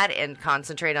around that and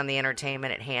concentrate on the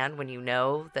entertainment at hand when you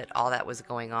know that all that was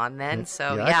going on then.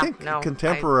 So I think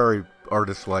contemporary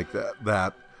artists like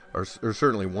that are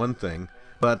certainly one thing.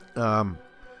 But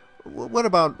what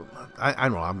about? I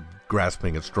don't know. I'm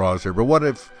grasping at straws here. But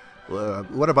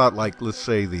what about, like, let's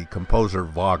say, the composer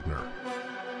Wagner?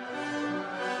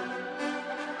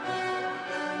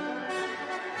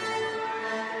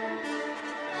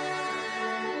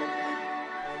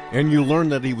 And you learn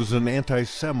that he was an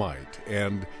anti-Semite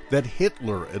and that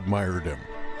Hitler admired him.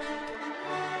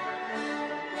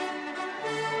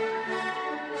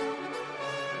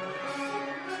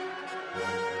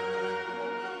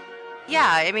 Yeah,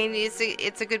 I mean,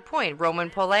 it's a good point. Roman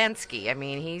Polanski. I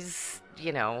mean, he's,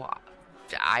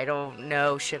 I don't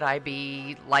know, should I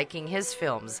be liking his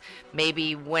films?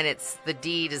 Maybe when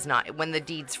the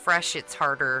deed's fresh, it's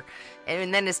harder.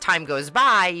 And then as time goes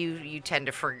by, you tend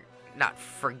to not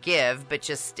forgive, but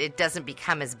just it doesn't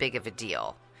become as big of a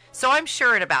deal. So I'm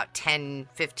sure in about 10,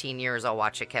 15 years I'll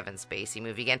watch a Kevin Spacey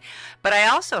movie again. But I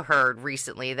also heard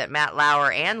recently that Matt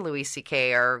Lauer and Louis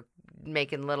C.K. are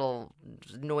making little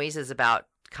noises about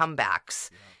comebacks.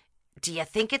 Yeah. Do you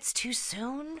think it's too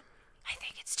soon? I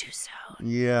think it's too soon.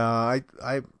 Yeah, I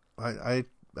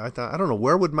thought, I don't know,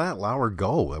 where would Matt Lauer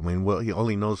go? I mean, all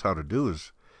he knows how to do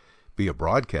is be a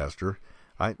broadcaster.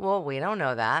 Well, we don't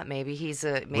know that. Maybe he's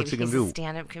a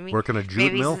stand-up comedian. Working a jute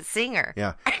maybe mill? He's a singer.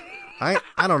 Yeah. I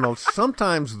don't know.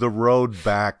 Sometimes the road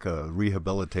back,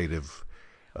 rehabilitative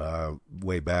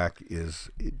way back,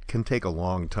 it can take a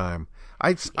long time.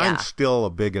 I'm still a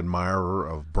big admirer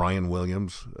of Brian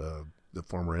Williams, the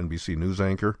former NBC News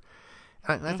anchor.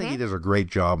 I think he does a great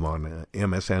job on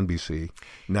MSNBC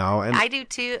now. And I do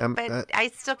too, but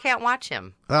I still can't watch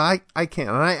him. I can't.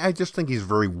 And I just think he's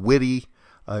very witty.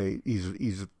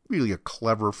 He's really a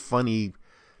clever, funny,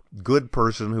 good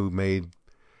person who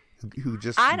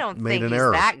just I don't made think an he's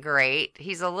error. That great.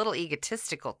 He's a little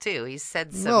egotistical too. He's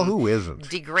said some who isn't?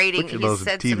 Degrading. He's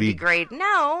said some degrading.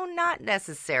 No, not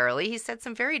necessarily. He said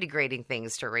some very degrading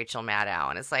things to Rachel Maddow,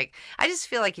 and it's like I just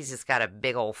feel like he's just got a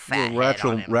big old fat head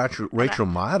on him. Rachel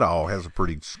Maddow has a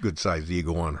pretty good sized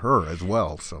ego on her as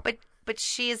well. So, but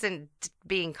she isn't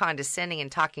being condescending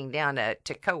and talking down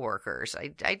to coworkers.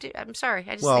 I'm sorry.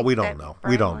 I just we don't know.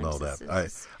 We don't know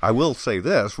that. I will say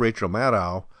this: Rachel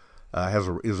Maddow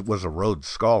was a Rhodes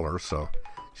Scholar, so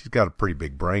she's got a pretty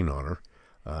big brain on her.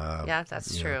 Yeah,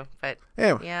 that's true. But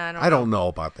I don't know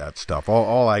about that stuff.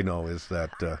 All I know is that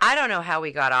I don't know how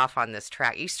we got off on this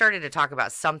track. You started to talk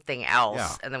about something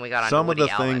else, and then we got on some to Woody of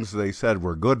the Allen. things they said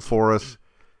were good for us.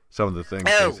 Some of the things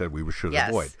they said we should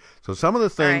avoid. So some of the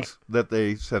things that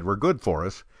they said were good for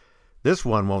us. This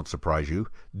one won't surprise you.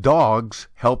 Dogs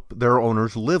help their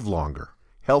owners live longer,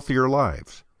 healthier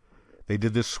lives. They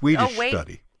did this Swedish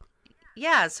study.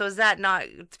 Yeah, so is that not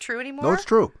true anymore? No, it's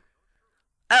true.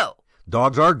 Oh.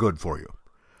 Dogs are good for you.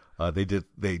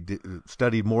 They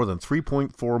studied more than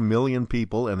 3.4 million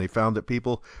people, and they found that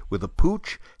people with a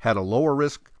pooch had a lower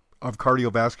risk of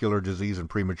cardiovascular disease and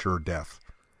premature death.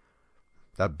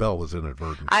 That bell was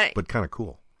inadvertent, but kind of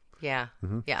cool. Yeah,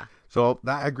 yeah. So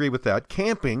I agree with that.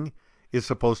 Camping is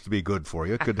supposed to be good for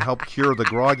you. It could help cure the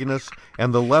grogginess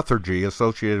and the lethargy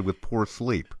associated with poor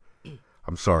sleep.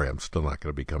 I'm sorry, I'm still not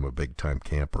going to become a big-time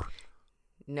camper.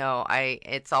 No,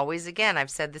 it's always, again,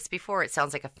 I've said this before, it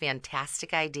sounds like a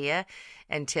fantastic idea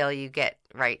until you get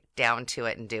right down to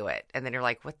it and do it. And then you're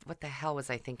like, what the hell was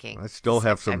I thinking? I still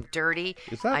have some... I'm dirty,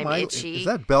 I'm itchy. Is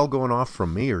that bell going off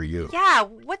from me or you? Yeah,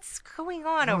 what's going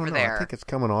on over there? I think it's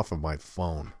coming off of my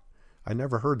phone. I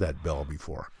never heard that bell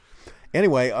before.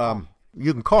 Anyway,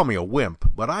 you can call me a wimp,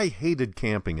 but I hated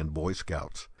camping in Boy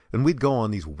Scouts. And we'd go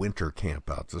on these winter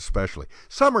campouts especially.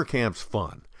 Summer camp's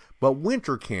fun, but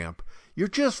winter camp... You're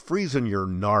just freezing your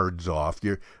nards off.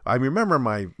 I remember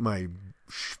my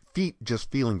feet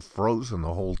just feeling frozen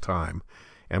the whole time.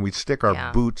 And we'd stick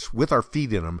our boots with our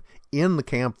feet in them in the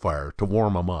campfire to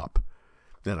warm them up.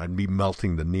 Then I'd be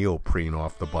melting the neoprene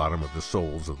off the bottom of the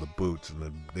soles of the boots, and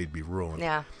then they'd be ruined.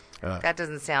 Yeah, that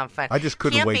doesn't sound fun. I just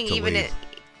couldn't wait to leave.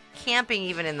 Camping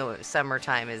even in the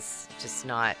summertime is just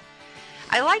not...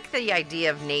 I like the idea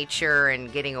of nature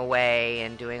and getting away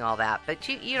and doing all that, but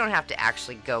you don't have to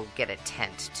actually go get a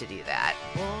tent to do that.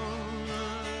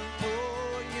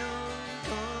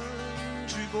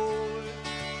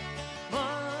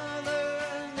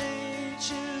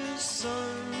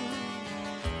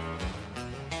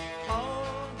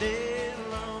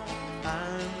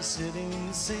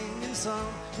 sitting, sing a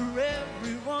song for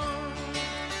everyone.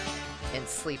 And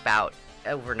sleep out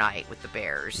overnight with the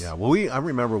bears. Yeah, well, I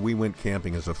remember we went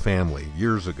camping as a family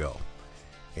years ago.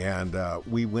 And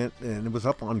we went, and it was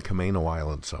up on Camano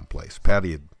Island someplace.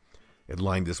 Patty had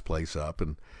lined this place up,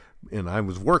 and I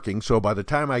was working. So by the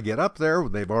time I get up there,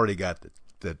 they've already got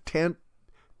the tent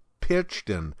pitched,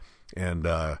 and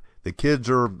the kids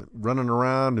are running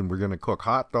around, and we're going to cook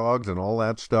hot dogs and all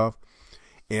that stuff.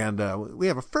 And we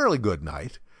have a fairly good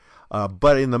night.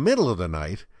 But in the middle of the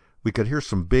night, we could hear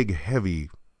some big, heavy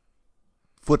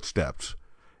footsteps.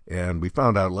 And we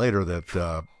found out later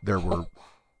that there were...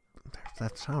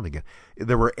 that sound again.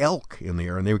 There were elk in the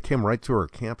air, and they came right through our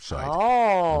campsite.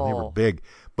 Oh. And they were big.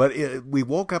 But we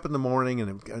woke up in the morning,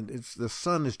 and the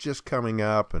sun is just coming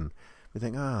up, and we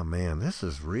think, oh, man,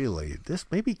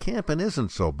 maybe camping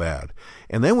isn't so bad.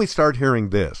 And then we start hearing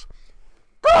this.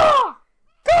 Caw!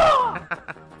 Caw!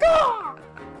 Caw!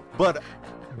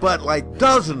 But like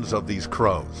dozens of these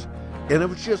crows. And it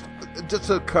was just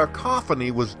the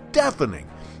cacophony was deafening.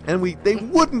 And they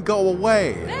wouldn't go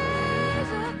away.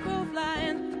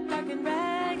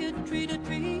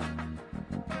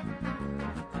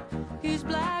 He's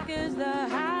black as the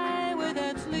highway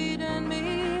that's leading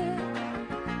me.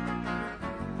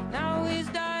 Now he's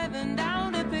diving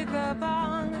down to pick up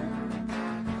on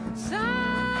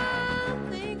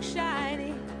something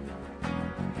shiny.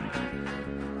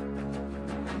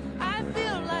 I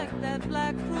feel like that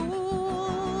black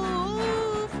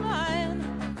crow flying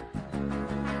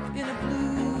in a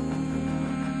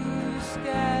blue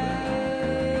sky.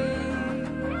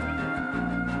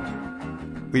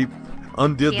 We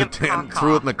undid the tent,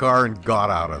 threw it in the car, and got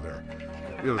out of there.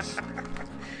 It was.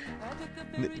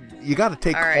 You got to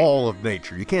take all of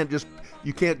nature. You can't just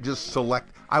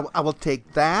select. I will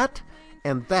take that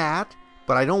and that,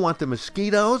 but I don't want the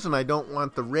mosquitoes, and I don't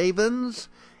want the ravens,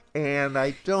 and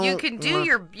I don't. You can do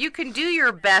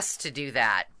your best to do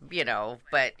that,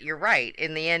 But you're right.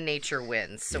 In the end, nature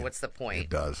wins. So what's the point? It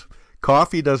does.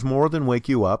 Coffee does more than wake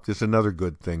you up. It's another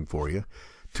good thing for you.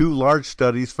 2 large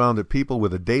studies found that people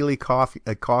with a daily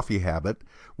coffee habit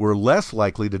were less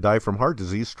likely to die from heart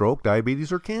disease, stroke,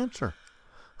 diabetes, or cancer.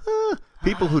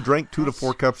 People who drank 2 to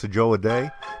 4 cups of Joe a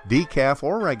day, decaf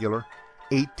or regular,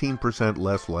 18%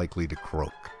 less likely to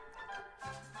croak.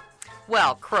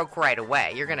 Well, croak right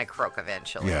away. You're going to croak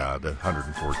eventually. Yeah, the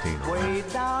 114. Way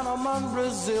down among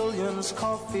Brazilians,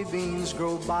 coffee beans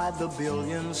grow by the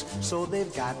billions, so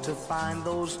they've got to find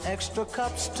those extra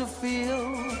cups to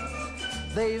fill.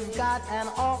 They've got an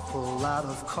awful lot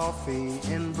of coffee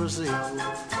in Brazil.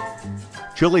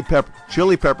 Chili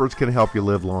peppers can help you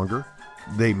live longer.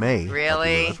 They may.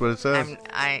 Really? That's what it says.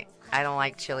 I don't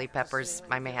like chili peppers.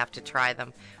 I may have to try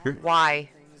them. Why?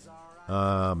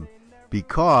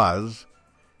 Because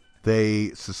they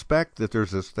suspect that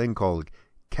there's this thing called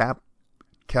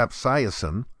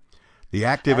capsaicin, the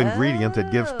active ingredient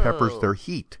that gives peppers their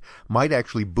heat, might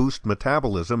actually boost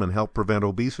metabolism and help prevent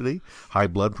obesity, high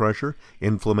blood pressure,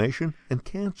 inflammation, and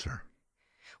cancer.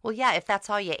 Well, yeah, if that's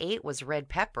all you ate was red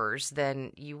peppers,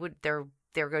 then you would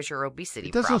there goes your obesity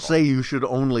It doesn't problem. say you should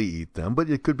only eat them, but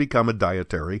it could become a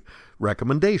dietary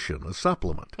recommendation, a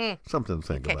supplement, something to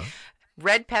think about.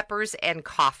 Red peppers and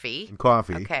coffee.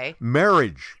 Okay.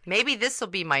 Marriage. Maybe this will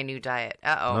be my new diet.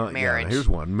 Marriage. Yeah, here's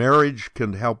one. Marriage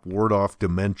can help ward off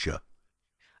dementia.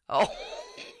 Oh,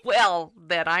 well,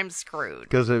 then I'm screwed.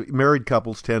 Because married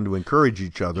couples tend to encourage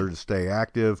each other to stay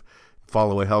active,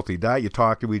 follow a healthy diet, you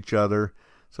talk to each other.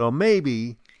 So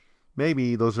maybe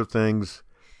those are things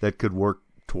that could work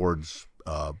towards,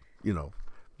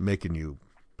 making you...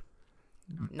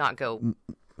 Not go...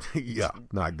 Yeah,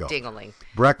 not go. Dingling.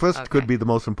 Breakfast could be the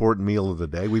most important meal of the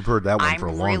day. We've heard that one for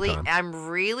a long time. I'm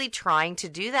really trying to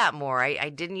do that more. I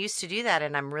didn't used to do that,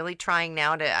 and I'm really trying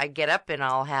now I get up and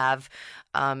I'll have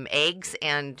eggs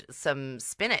and some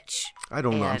spinach. I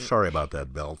don't know. I'm sorry about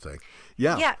that bell thing.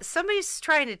 Yeah. Yeah, somebody's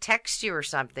trying to text you or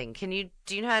something. Do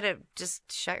you know how to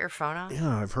just shut your phone off?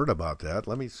 Yeah, I've heard about that.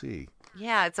 Let me see.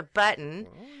 Yeah, it's a button.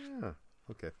 Oh, yeah.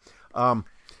 Okay.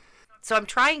 So I'm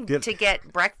trying to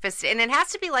get breakfast, and it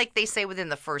has to be like they say within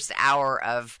the first hour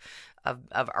of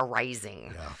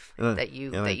arising that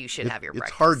you should have your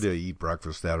breakfast. It's hard to eat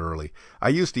breakfast that early. I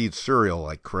used to eat cereal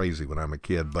like crazy when I'm a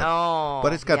kid,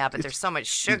 but it's got but there's so much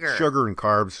sugar, and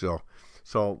carbs.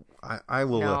 So I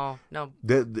will. No.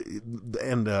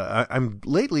 I'm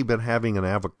lately been having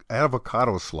an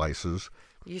avocado slices.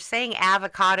 You're saying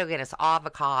avocado and it's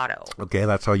avocado. Okay,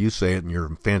 that's how you say it in your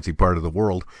fancy part of the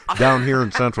world. Down here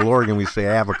in Central Oregon, we say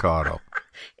avocado.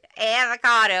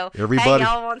 Avocado. Everybody, hey,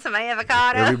 y'all want some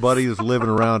avocado? Everybody is living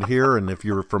around here, and if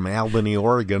you're from Albany,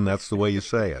 Oregon, that's the way you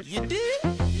say it. You did?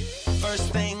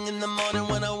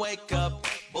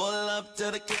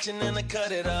 kitchen and I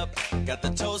cut it up. Got the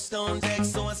toast on deck,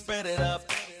 so I spread it up.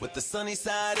 With the sunny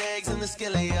side eggs and the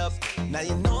skillet up. Now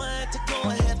you know I had to go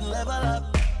ahead and level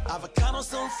up. Avocado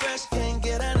so fresh, can't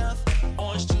get enough.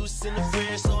 Orange juice in the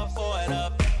fridge, so I pour it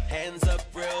up. Hands up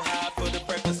real high for the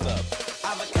breakfast club.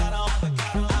 Avocado,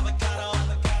 avocado, avocado,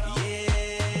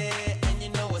 yeah, and you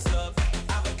know what's up.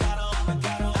 Avocado,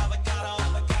 avocado, avocado,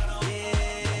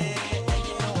 yeah, and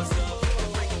you know what's up.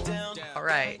 Break it down. All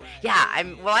right. Yeah, I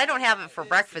don't have it for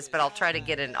breakfast, but I'll try to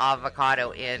get an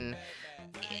avocado in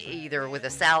either with a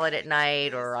salad at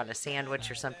night or on a sandwich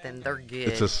or something. They're good.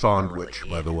 It's a sandwich,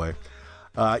 by the way.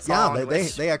 Yeah,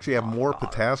 they actually have more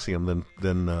potassium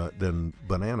than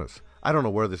bananas. I don't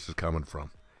know where this is coming from.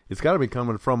 It's got to be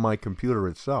coming from my computer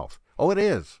itself. Oh, it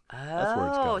is. That's where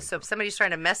it's coming. So somebody's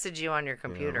trying to message you on your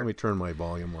computer. Yeah, let me turn my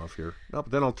volume off here. No,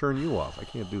 but then I'll turn you off. I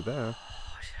can't do that.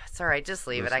 It's all right. Just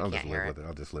leave it. I can't hear it.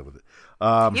 I'll just live with it. You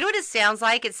know what it sounds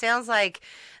like? It sounds like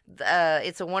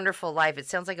It's a Wonderful Life. It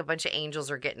sounds like a bunch of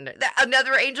angels are getting...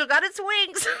 Another angel got its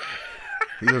wings.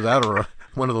 Either that or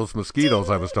one of those mosquitoes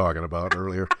I was talking about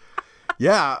earlier.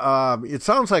 Yeah, it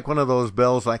sounds like one of those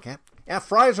bells like, yeah,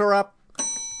 fries are up.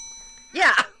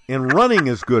 Yeah. And running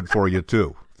is good for you,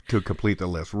 too, to complete the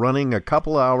list. Running a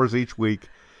couple hours each week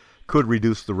could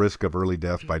reduce the risk of early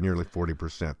death by nearly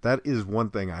 40%. That is one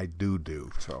thing I do.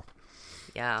 So,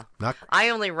 yeah, I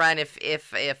only run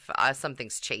if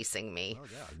something's chasing me. Oh,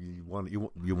 yeah,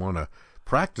 you want to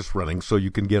practice running so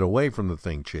you can get away from the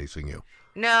thing chasing you.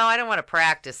 No, I don't want to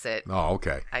practice it. Oh,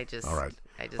 okay. All right.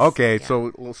 Okay, yeah.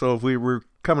 So if we were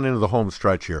coming into the home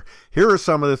stretch here are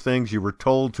some of the things you were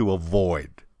told to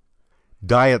avoid.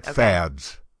 Diet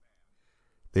fads.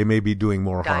 They may be doing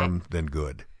more harm than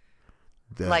good.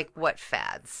 Like what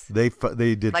fads? They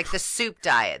did like the soup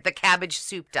diet, the cabbage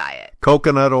soup diet.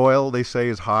 Coconut oil, they say,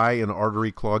 is high in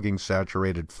artery clogging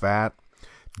saturated fat.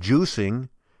 Juicing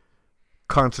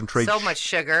concentrates so much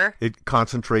sugar. It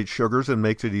concentrates sugars and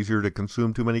makes it easier to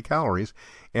consume too many calories.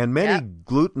 And many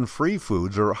gluten-free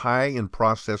foods are high in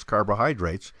processed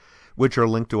carbohydrates, which are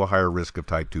linked to a higher risk of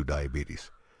type 2 diabetes.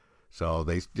 So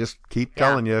they just keep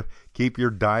telling you, keep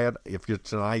your diet. If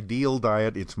it's an ideal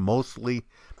diet, it's mostly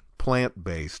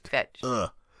plant-based.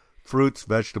 Fruits,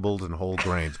 vegetables, and whole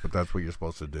grains, but that's what you're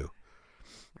supposed to do.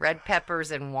 Red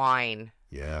peppers and wine.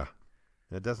 Yeah.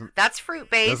 That's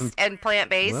fruit-based and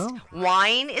plant-based. Well,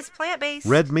 wine is plant-based.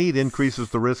 Red meat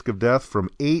increases the risk of death from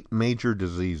 8 major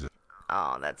diseases.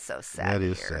 Oh, that's so sad. That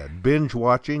is sad. Binge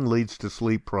watching leads to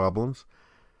sleep problems.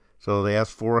 So they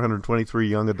asked 423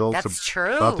 young adults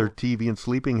about their TV and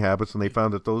sleeping habits, and they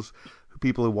found that those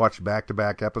people who watched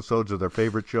back-to-back episodes of their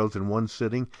favorite shows in one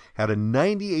sitting had a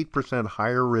 98%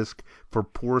 higher risk for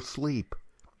poor sleep.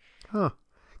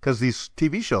 Because these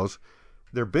TV shows,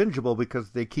 they're bingeable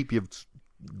because they keep you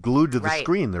glued to the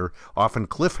screen. They're often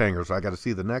cliffhangers. I got to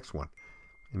see the next one.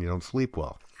 And you don't sleep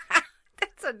well.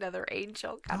 That's another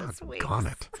angel got its wings. Got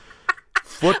it.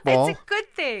 Football. It's a good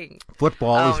thing.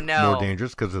 Football is more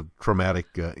dangerous because of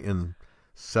traumatic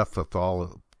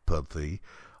encephalopathy,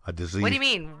 a disease. What do you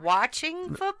mean?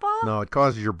 Watching football? No, it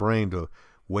causes your brain to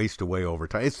waste away over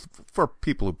time. It's for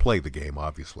people who play the game,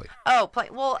 obviously. Oh,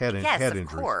 well, head of injuries.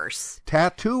 Course.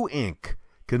 Tattoo ink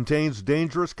contains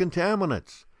dangerous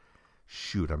contaminants.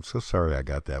 Shoot, I'm so sorry I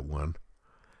got that one.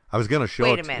 I was going to show it.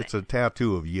 Wait a minute. It's a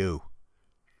tattoo of you.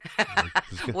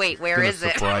 Wait, where is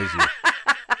it? Surprise you.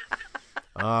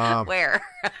 Where?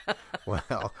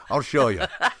 Well, I'll show you.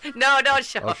 No, don't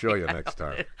show me. I'll show you next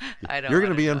time. You're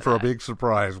going to be in for a big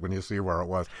surprise when you see where it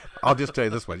was. I'll just tell you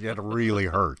this one. It really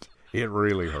hurt. It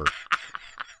really hurt.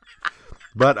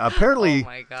 But apparently,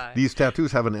 these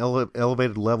tattoos have an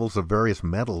elevated levels of various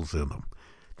metals in them.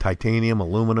 Titanium,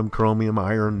 aluminum, chromium,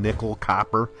 iron, nickel,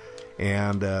 copper.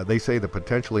 And they say the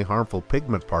potentially harmful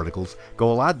pigment particles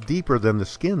go a lot deeper than the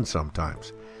skin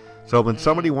sometimes. So when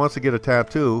somebody wants to get a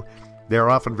tattoo, they're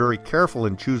often very careful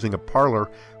in choosing a parlor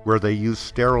where they use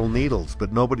sterile needles,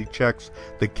 but nobody checks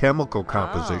the chemical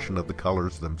composition of the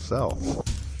colors themselves.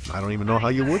 I don't even know how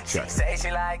you would check. She say she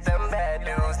like them bad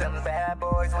news, them bad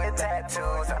boys with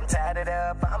tattoos. I'm tatted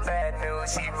up, I'm bad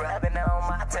news. She rubbing on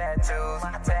my tattoos,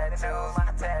 my tattoos,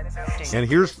 my tattoos. And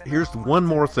here's one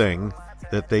more thing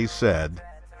that they said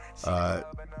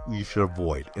you should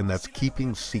avoid, and that's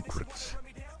keeping secrets.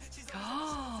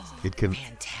 It can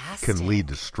lead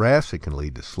to stress, it can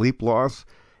lead to sleep loss,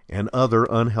 and other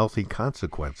unhealthy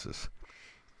consequences.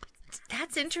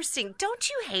 That's interesting. Don't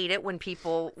you hate it when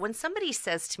somebody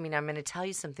says to me, now I'm going to tell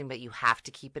you something, but you have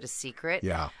to keep it a secret?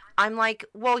 Yeah. I'm like,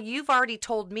 well, you've already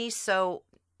told me, so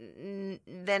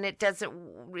then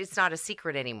it's not a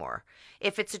secret anymore.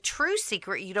 If it's a true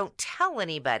secret, you don't tell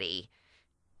anybody.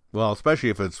 Well, especially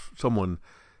if it's someone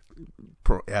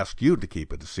asked you to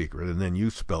keep it a secret and then you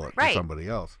spill it to somebody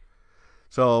else.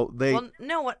 So they... Well,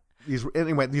 no, what...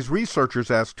 These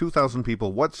researchers asked 2,000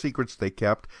 people what secrets they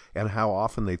kept and how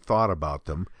often they thought about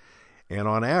them. And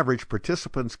on average,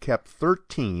 participants kept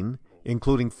 13,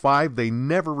 including 5 they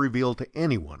never revealed to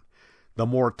anyone. The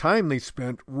more time they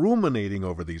spent ruminating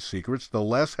over these secrets, the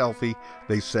less healthy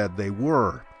they said they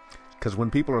were. Because when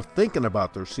people are thinking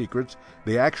about their secrets,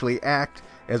 they actually act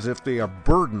as if they are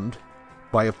burdened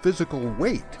by a physical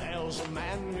weight. There's a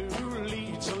man who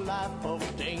leads a life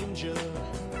of danger.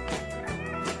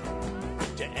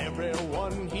 To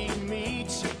everyone he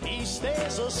meets, he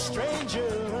stays a stranger.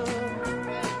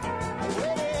 With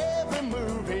every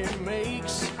move he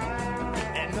makes,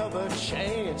 another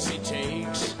chance he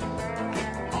takes,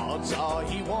 odds are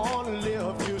he won't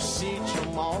live to see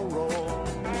tomorrow.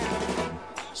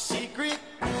 Secret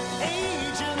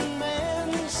agent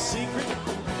man, secret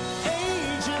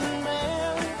agent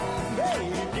man,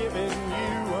 they've given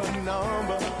you a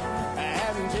number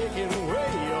and taken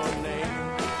away your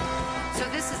name. So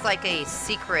this is like a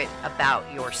secret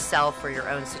about yourself or your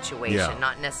own situation,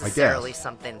 not necessarily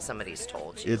something somebody's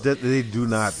told you. They do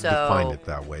not define it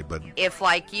that way, but... If,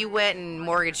 like, you went and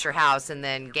mortgaged your house and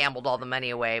then gambled all the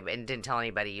money away and didn't tell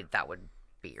anybody, that would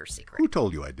be your secret. Who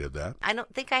told you I did that? I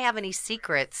don't think I have any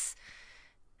secrets.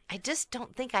 I just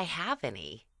don't think I have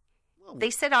any. They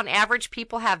said on average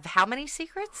people have how many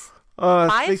secrets?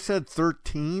 5? They said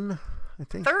 13, I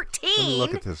think. 13? Let me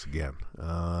look at this again.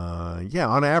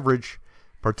 On average,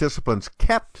 participants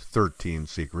kept 13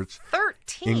 secrets.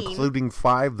 13? Including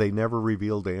 5 they never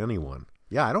revealed to anyone.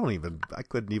 Yeah, I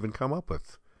couldn't even come up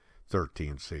with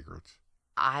 13 secrets.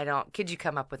 Could you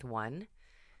come up with one?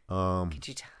 Could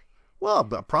you tell? Well,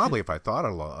 probably if I thought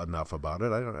enough about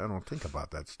it. I don't think about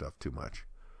that stuff too much.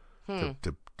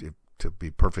 To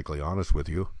be perfectly honest with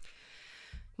you.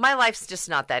 My life's just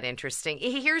not that interesting.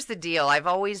 Here's the deal.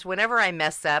 Whenever I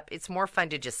mess up, it's more fun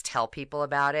to just tell people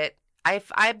about it.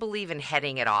 I believe in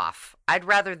heading it off. I'd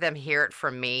rather them hear it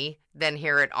from me than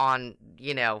hear it on,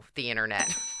 the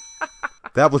internet.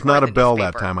 That was not a bell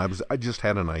that time. I just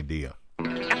had an idea.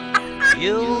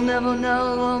 You'll never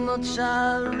know how much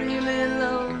I really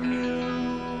love you.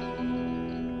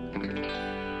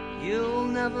 You'll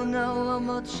never know how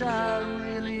much I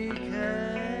really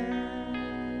care.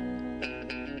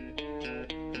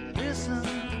 Listen,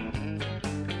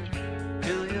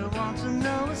 do you want to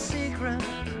know a secret?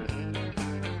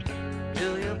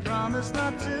 Do you promise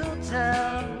not to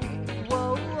tell?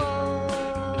 Whoa,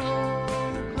 whoa,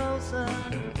 closer.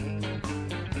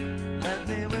 Let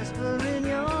me whisper in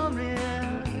your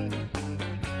ear.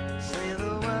 Say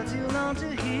the words you long to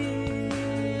hear.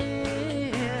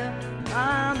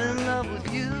 I'm in love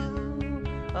with you.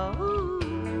 Oh.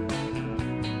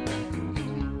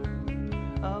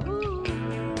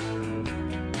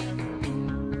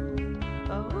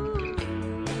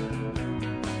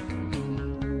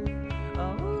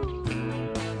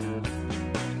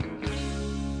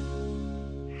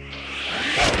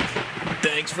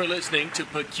 Thanks for listening to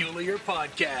Peculiar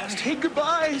Podcast. Hey,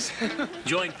 goodbyes.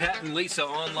 Join Pat and Lisa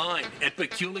online at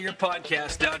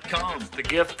peculiarpodcast.com. The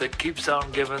gift that keeps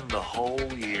on giving the whole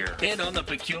year. And on the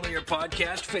Peculiar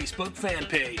Podcast Facebook fan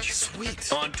page.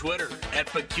 Sweet. On Twitter at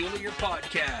Peculiar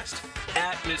Podcast,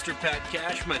 at Mr. Pat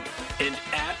Cashman, and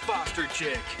at Foster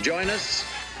Chick. Join us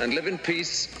and live in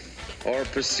peace, or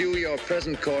pursue your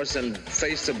present course and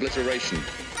face obliteration.